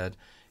said,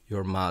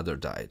 your mother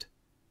died.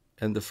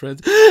 And the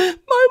friend, my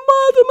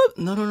mother.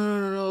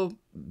 No.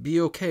 Be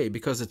okay,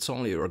 because it's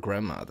only your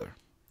grandmother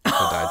that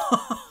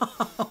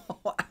died.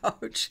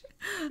 Ouch.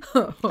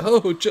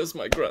 Oh, just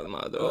my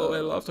grandmother. Oh, I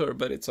loved her,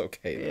 but it's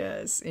okay.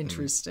 Yes,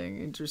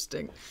 interesting.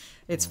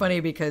 It's funny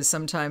because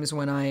sometimes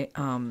when I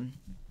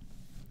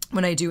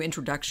do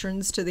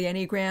introductions to the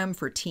Enneagram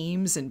for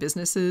teams and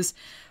businesses,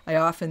 I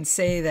often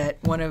say that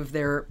one of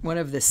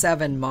the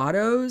 7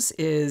 mottos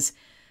is,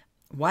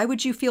 why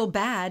would you feel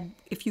bad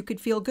if you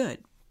could feel good?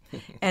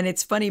 And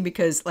it's funny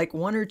because like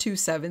 1 or 2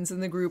 sevens in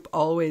the group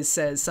always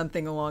says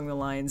something along the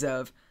lines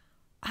of,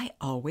 I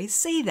always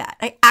say that.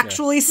 I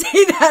actually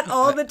say that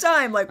all the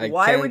time. Like,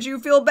 why would you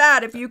feel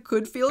bad if you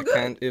could feel good?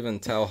 I can't even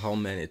tell how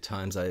many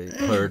times I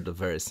heard the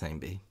very same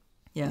B.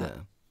 Yeah.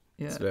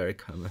 It's very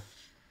common.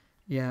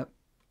 Yeah.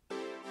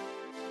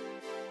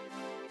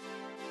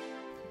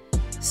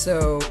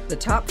 So the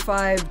top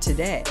 5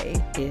 today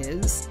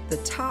is the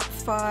top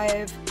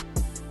 5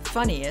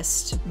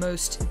 funniest,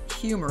 most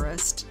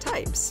humorous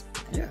types.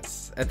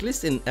 Yes, at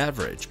least in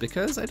average,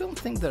 because I don't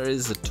think there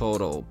is a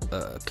total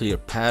clear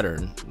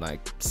pattern.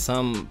 Like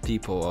some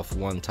people of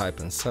one type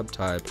and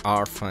subtype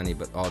are funny,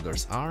 but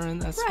others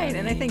aren't as funny. Right,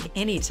 and I think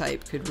any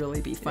type could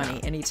really be funny.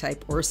 Yeah. Any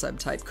type or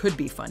subtype could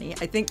be funny.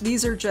 I think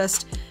these are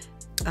just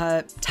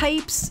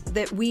types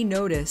that we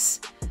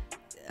notice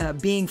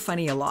being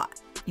funny a lot.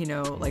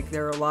 Like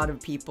there are a lot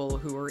of people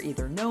who are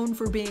either known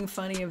for being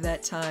funny of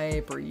that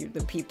type, or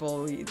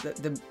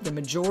the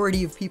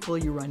majority of people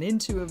you run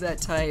into of that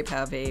type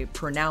have a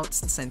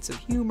pronounced sense of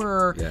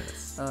humor.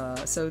 Yes.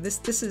 So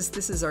this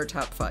is our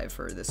top 5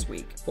 for this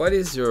week. What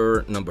is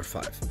your number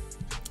 5?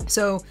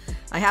 So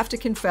I have to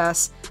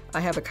confess,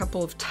 I have a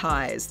couple of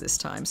ties this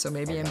time, so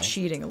maybe I'm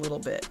cheating a little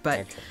bit.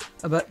 But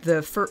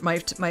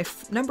my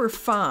number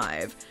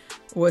 5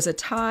 was a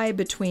tie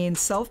between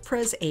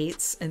self-pres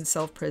 8s and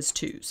self-pres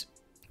 2s.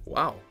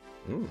 Wow.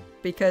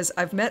 Because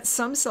I've met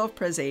some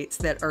self-pres 8s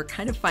that are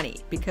kind of funny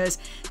because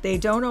they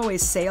don't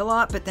always say a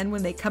lot, but then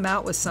when they come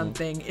out with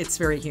something, it's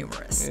very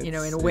humorous, in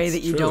a way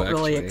that you don't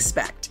really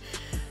expect.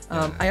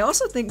 I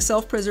also think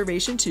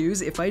self-preservation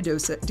 2s, if I do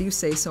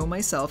say so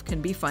myself,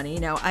 can be funny.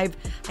 Now, I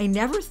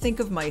never think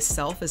of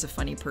myself as a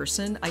funny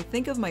person. I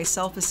think of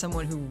myself as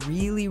someone who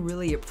really,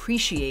 really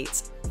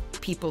appreciates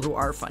people who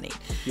are funny.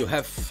 You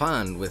have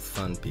fun with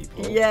fun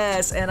people.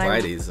 Yes, and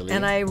easily.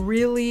 And I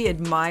really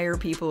admire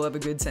people who have a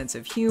good sense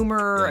of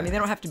humor. Yeah. I mean, they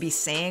don't have to be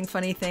saying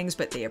funny things,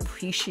 but they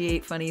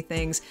appreciate funny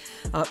things.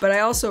 But I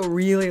also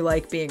really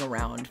like being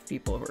around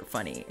people who are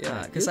funny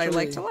because I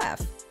like to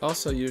laugh.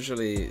 Also,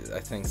 usually,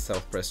 I think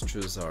self-pres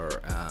 2s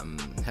are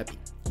happy.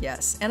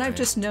 Yes. And I've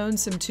just known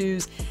some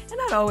twos, and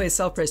not always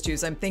self-pres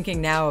twos. I'm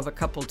thinking now of a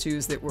couple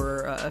twos that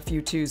were, a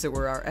few twos that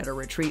were at a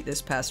retreat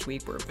this past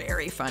week were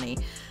very funny.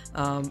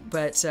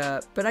 But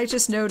I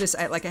just noticed,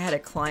 I had a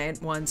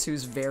client once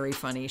who's very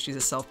funny. She's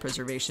a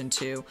self-preservation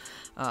too.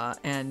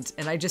 And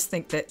I just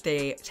think that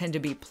they tend to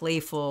be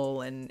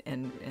playful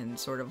and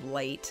sort of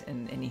light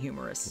and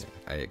humorous.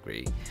 I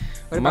agree.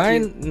 What about My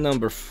you?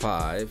 number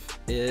 5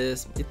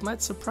 is, it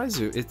might surprise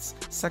you, it's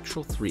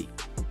sexual 3.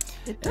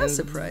 It does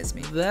surprise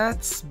me.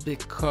 That's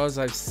because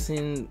I've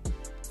seen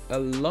a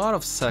lot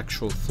of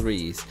sexual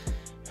 3s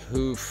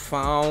who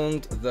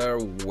found their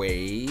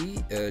way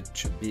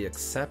to be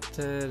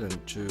accepted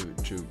and to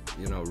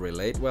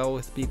relate well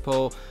with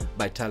people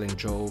by telling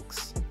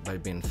jokes, by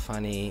being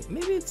funny.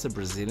 Maybe it's a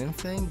Brazilian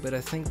thing, but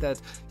I think that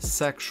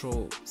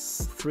sexual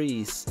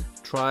 3s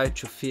try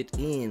to fit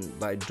in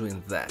by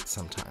doing that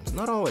sometimes.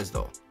 Not always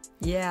though.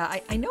 Yeah,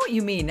 I know what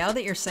you mean. Now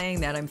that you're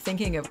saying that, I'm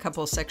thinking of a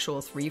couple of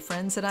sexual 3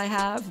 friends that I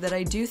have that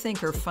I do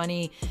think are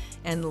funny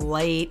and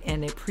light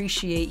and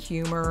appreciate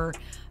humor.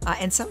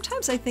 And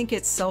sometimes I think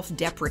it's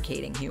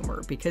self-deprecating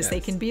humor because they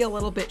can be a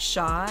little bit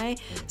shy.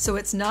 So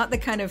it's not the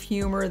kind of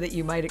humor that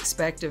you might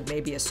expect of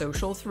maybe a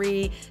social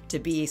 3 to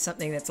be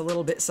something that's a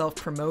little bit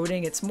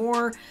self-promoting. It's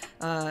more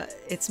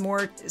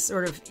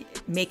sort of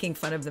making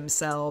fun of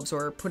themselves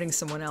or putting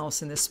someone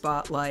else in the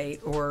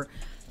spotlight, or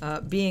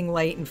being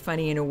light and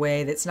funny in a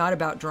way that's not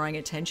about drawing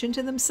attention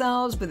to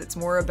themselves, but it's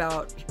more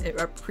about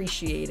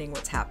appreciating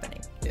what's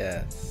happening.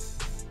 Yes.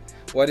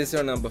 What is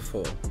your number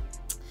 4?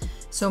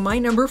 So my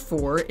number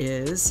 4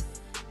 is,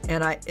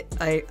 and I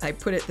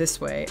put it this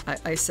way,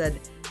 I said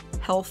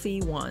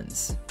healthy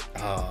ones.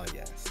 Oh,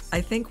 yes.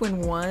 I think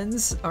when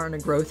ones are on a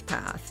growth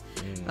path,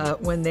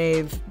 when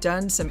they've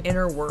done some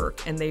inner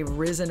work and they've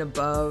risen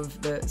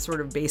above the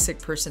sort of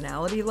basic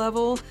personality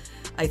level,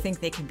 I think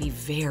they can be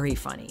very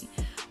funny.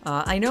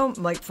 I know,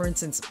 like, for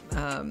instance,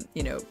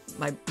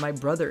 my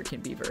brother can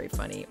be very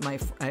funny. I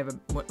have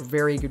a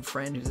very good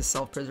friend who's a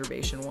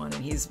self-preservation one,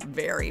 and he's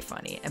very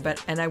funny.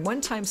 And I one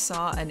time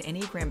saw an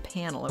Enneagram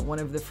panel at one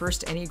of the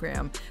first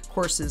Enneagram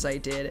courses I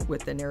did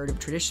with the Narrative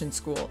Tradition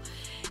School.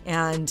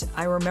 And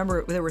I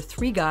remember there were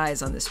 3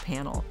 guys on this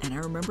panel, and I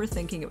remember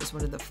thinking it was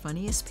one of the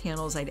funniest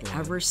panels I'd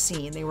ever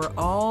seen. They were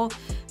all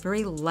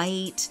very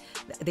light.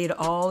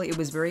 It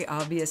was very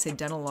obvious they'd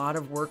done a lot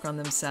of work on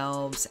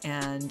themselves,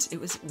 and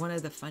it was one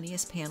of the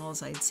funniest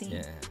panels I'd seen.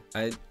 Yeah,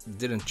 I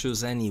didn't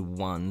choose any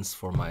ones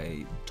for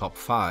my top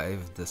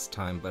 5 this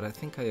time, but I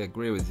think I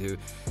agree with you.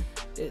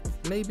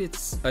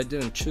 I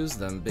didn't choose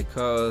them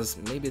because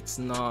maybe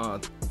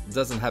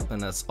doesn't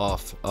happen as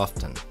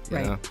often, you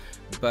know?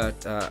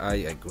 But I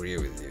agree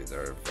with you,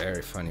 they're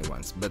very funny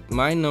ones. But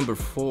my number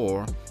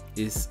 4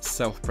 is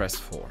self-pres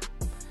 4.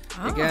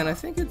 Again, I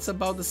think it's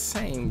about the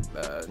same.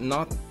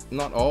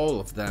 Not all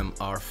of them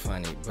are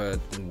funny, but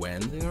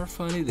when they are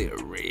funny, they're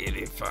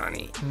really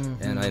funny.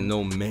 And I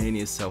know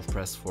many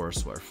self-pres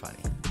 4s were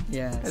funny.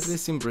 Yes. At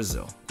least in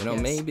Brazil.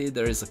 Maybe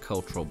there is a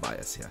cultural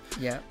bias here.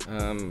 Yeah.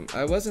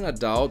 I was in a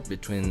doubt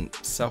between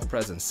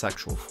self-pres and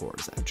sexual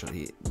 4s,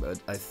 actually, but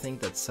I think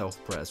that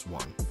self-pres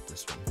won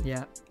this one.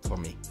 Yeah. For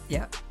me.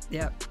 Yeah.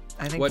 Yeah.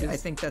 I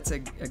think that's a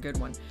good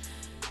one.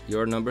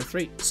 Your number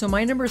 3. So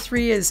my number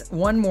 3 is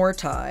one more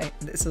tie.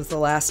 This is the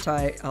last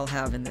tie I'll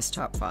have in this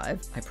top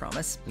 5, I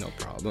promise. No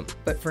problem.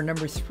 But for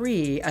number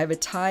 3, I have a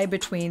tie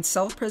between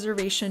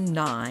self-preservation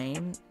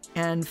 9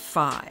 and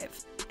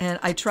 5. And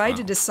I tried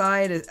to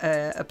decide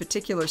a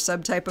particular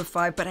subtype of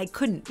 5, but I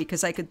couldn't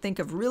because I could think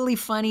of really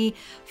funny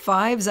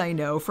 5s I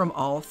know from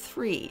all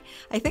 3.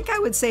 I think I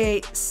would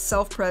say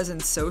self-pres and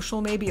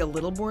social maybe a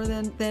little more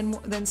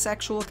than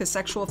sexual, because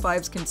sexual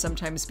 5s can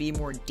sometimes be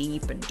more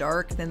deep and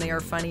dark than they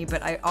are funny.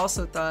 But I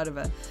also thought of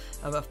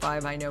a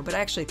 5 I know, but I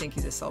actually think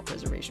he's a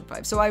self-preservation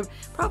 5. So I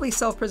probably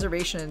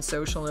self-preservation and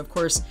social, and of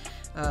course,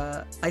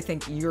 I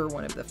think you're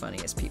one of the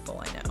funniest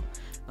people I know.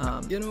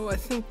 I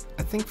think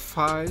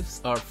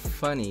 5s are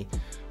funny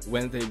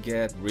when they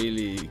get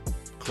really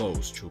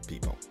close to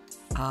people.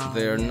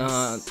 They're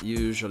not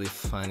usually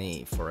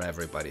funny for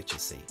everybody to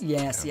see.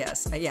 Yes,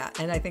 yes. Yeah,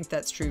 and I think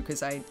that's true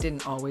because I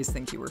didn't always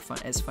think you were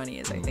as funny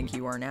as I think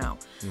you are now.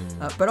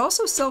 But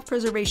also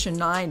self-preservation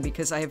 9,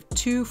 because I have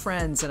 2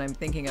 friends that I'm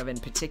thinking of in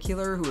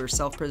particular who are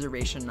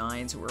self-preservation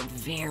 9s who are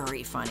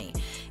very funny.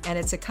 And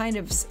it's a kind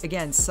of,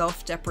 again,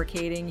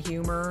 self-deprecating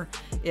humor.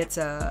 It's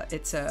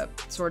a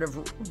sort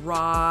of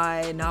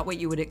wry, not what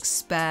you would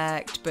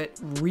expect, but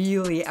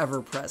really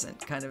ever-present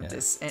kind of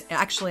this. And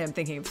actually, I'm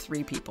thinking of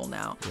 3 people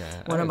now. Yeah.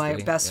 One of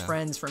my best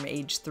friends from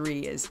age 3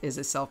 is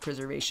a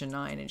self-preservation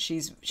 9, and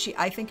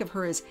I think of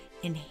her as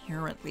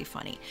inherently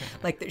funny.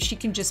 Like that she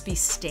can just be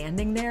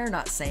standing there,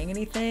 not saying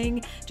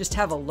anything, just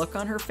have a look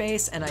on her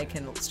face, and I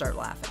can start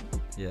laughing.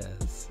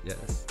 Yes,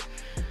 yes.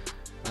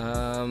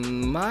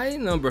 My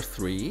number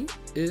 3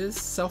 is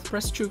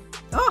self-pres 2.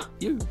 Oh,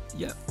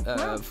 Yeah.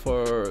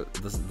 For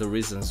the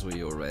reasons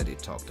we already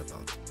talked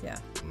about. Yeah.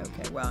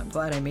 Okay. Well, I'm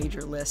glad I made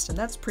your list, and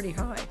that's pretty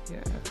high.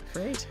 Yeah.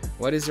 Great.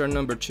 What is your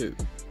number 2?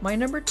 My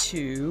number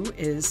 2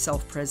 is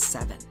self-pres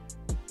 7.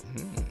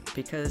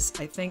 because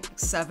I think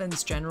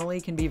sevens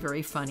generally can be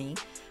very funny.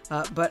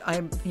 But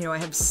I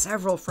have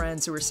several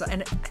friends who are,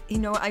 and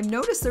I've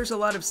noticed there's a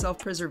lot of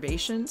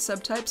self-preservation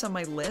subtypes on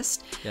my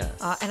list. Yes.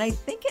 And I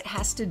think it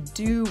has to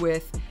do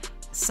with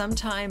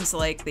sometimes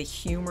like the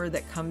humor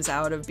that comes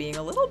out of being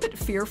a little bit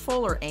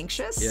fearful or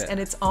anxious. Yeah. And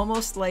it's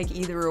almost like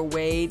either a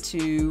way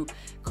to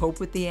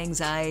cope with the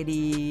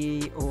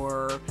anxiety,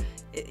 or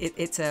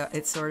it's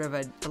sort of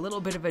a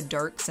little bit of a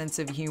dark sense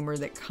of humor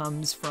that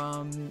comes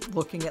from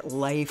looking at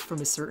life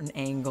from a certain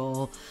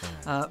angle.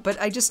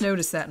 But I just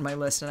noticed that in my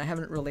list, and I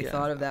haven't really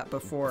thought of that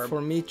before.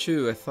 For me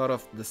too, I thought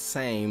of the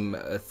same.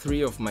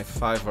 3 of my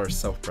 5 are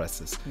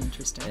self-presses.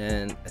 Interesting.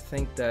 And I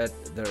think that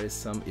there is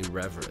some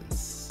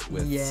irreverence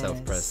with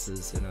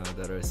self-presses,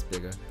 that is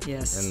bigger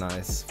and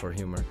nice for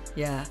humor.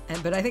 Yeah,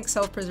 but I think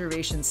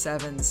self-preservation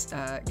sevens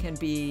can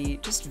be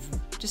just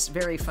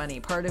very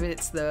funny. Part of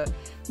it's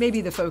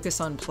maybe the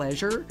focus on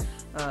pleasure,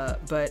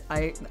 but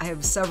I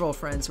have several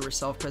friends who are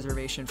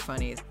self-preservation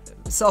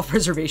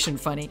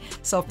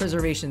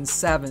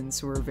sevens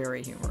who are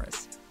very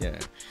humorous. Yeah,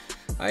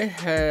 I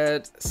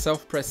had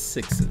self-press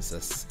 6s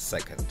as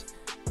second.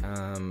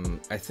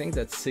 I think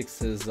that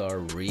 6s are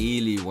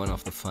really one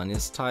of the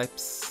funniest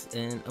types,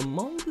 and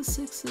among the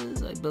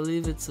 6s, I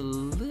believe it's a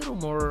little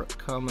more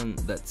common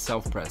that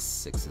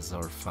self-press 6s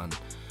are fun.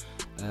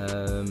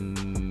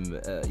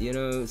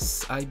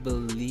 I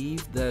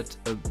believe that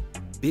a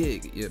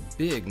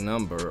big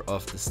number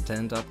of the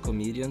stand-up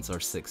comedians are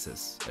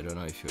 6s. I don't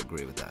know if you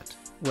agree with that.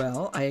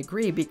 Well, I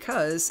agree,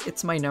 because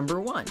it's my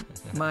number one.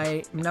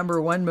 My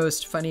number one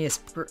most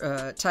funniest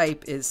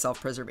type is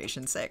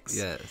self-preservation 6.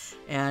 Yes.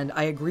 And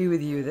I agree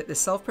with you that the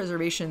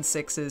self-preservation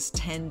 6s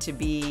tend to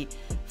be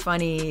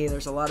funny.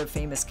 There's a lot of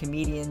famous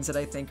comedians that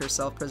I think are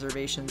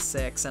self-preservation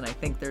 6, and I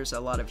think there's a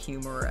lot of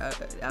humor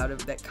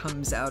that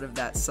comes out of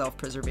that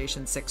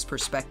self-preservation 6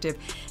 perspective.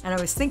 And I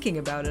was thinking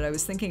about it.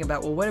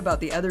 Well, what about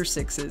the other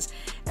 6s?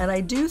 And I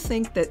do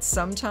think that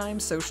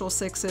sometimes social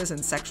 6s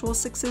and sexual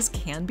 6s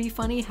can be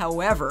funny.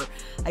 However,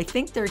 I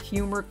think their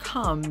humor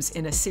comes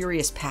in a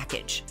serious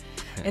package.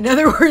 In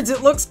other words,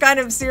 it looks kind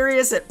of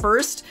serious at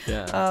first,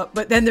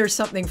 but then there's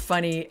something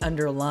funny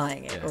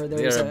underlying it. Or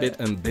they're a bit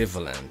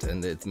ambivalent,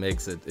 and it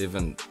makes it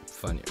even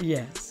funnier.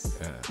 Yes.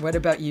 What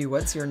about you?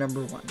 What's your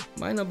number one?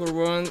 My number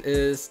one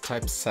is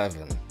type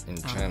 7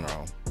 in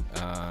general.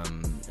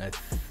 I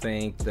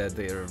think that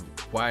they're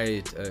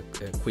quite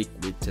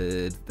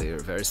quick-witted, they're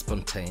very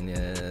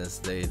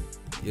spontaneous,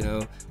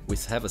 we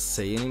have a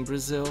saying in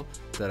Brazil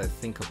that I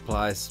think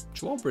applies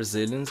to all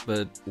Brazilians,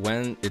 but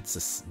when it's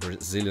a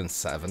Brazilian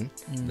 7,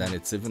 then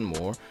it's even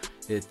more.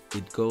 It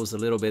goes a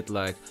little bit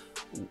like,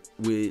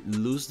 we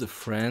lose the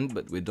friend,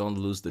 but we don't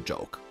lose the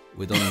joke.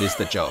 We don't miss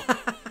the joke.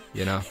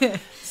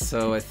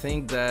 So I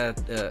think that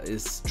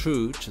is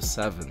true to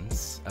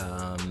 7s,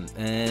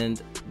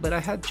 but I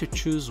had to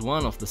choose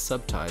one of the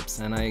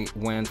subtypes, and I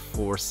went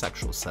for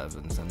sexual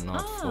 7s and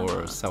not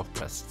for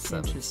self-pressed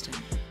 7s. Interesting.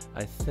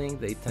 I think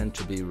they tend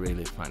to be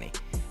really funny,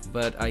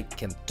 but I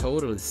can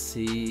totally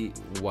see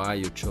why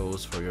you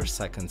chose for your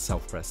second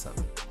self-pressed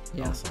 7.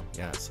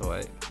 So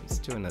I'm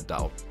still an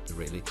adult,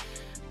 really,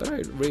 but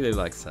I really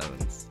like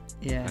 7s.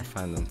 I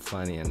find them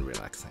funny and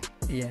relaxing.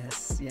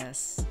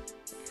 Yes.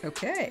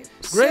 Okay.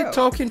 Great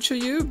talking to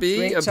you,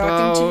 B,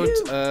 about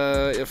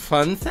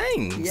fun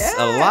things. Yes.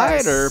 A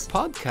lighter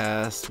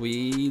podcast.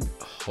 We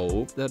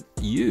hope that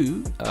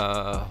you,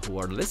 who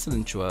are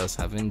listening to us,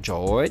 have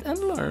enjoyed and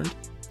learned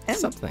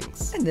some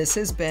things. And this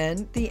has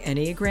been the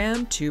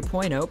Enneagram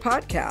 2.0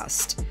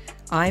 podcast.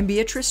 I'm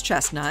Beatrice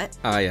Chestnut.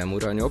 I am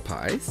Uranio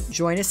Paes.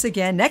 Join us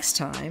again next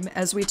time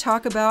as we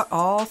talk about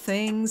all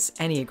things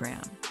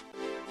Enneagram.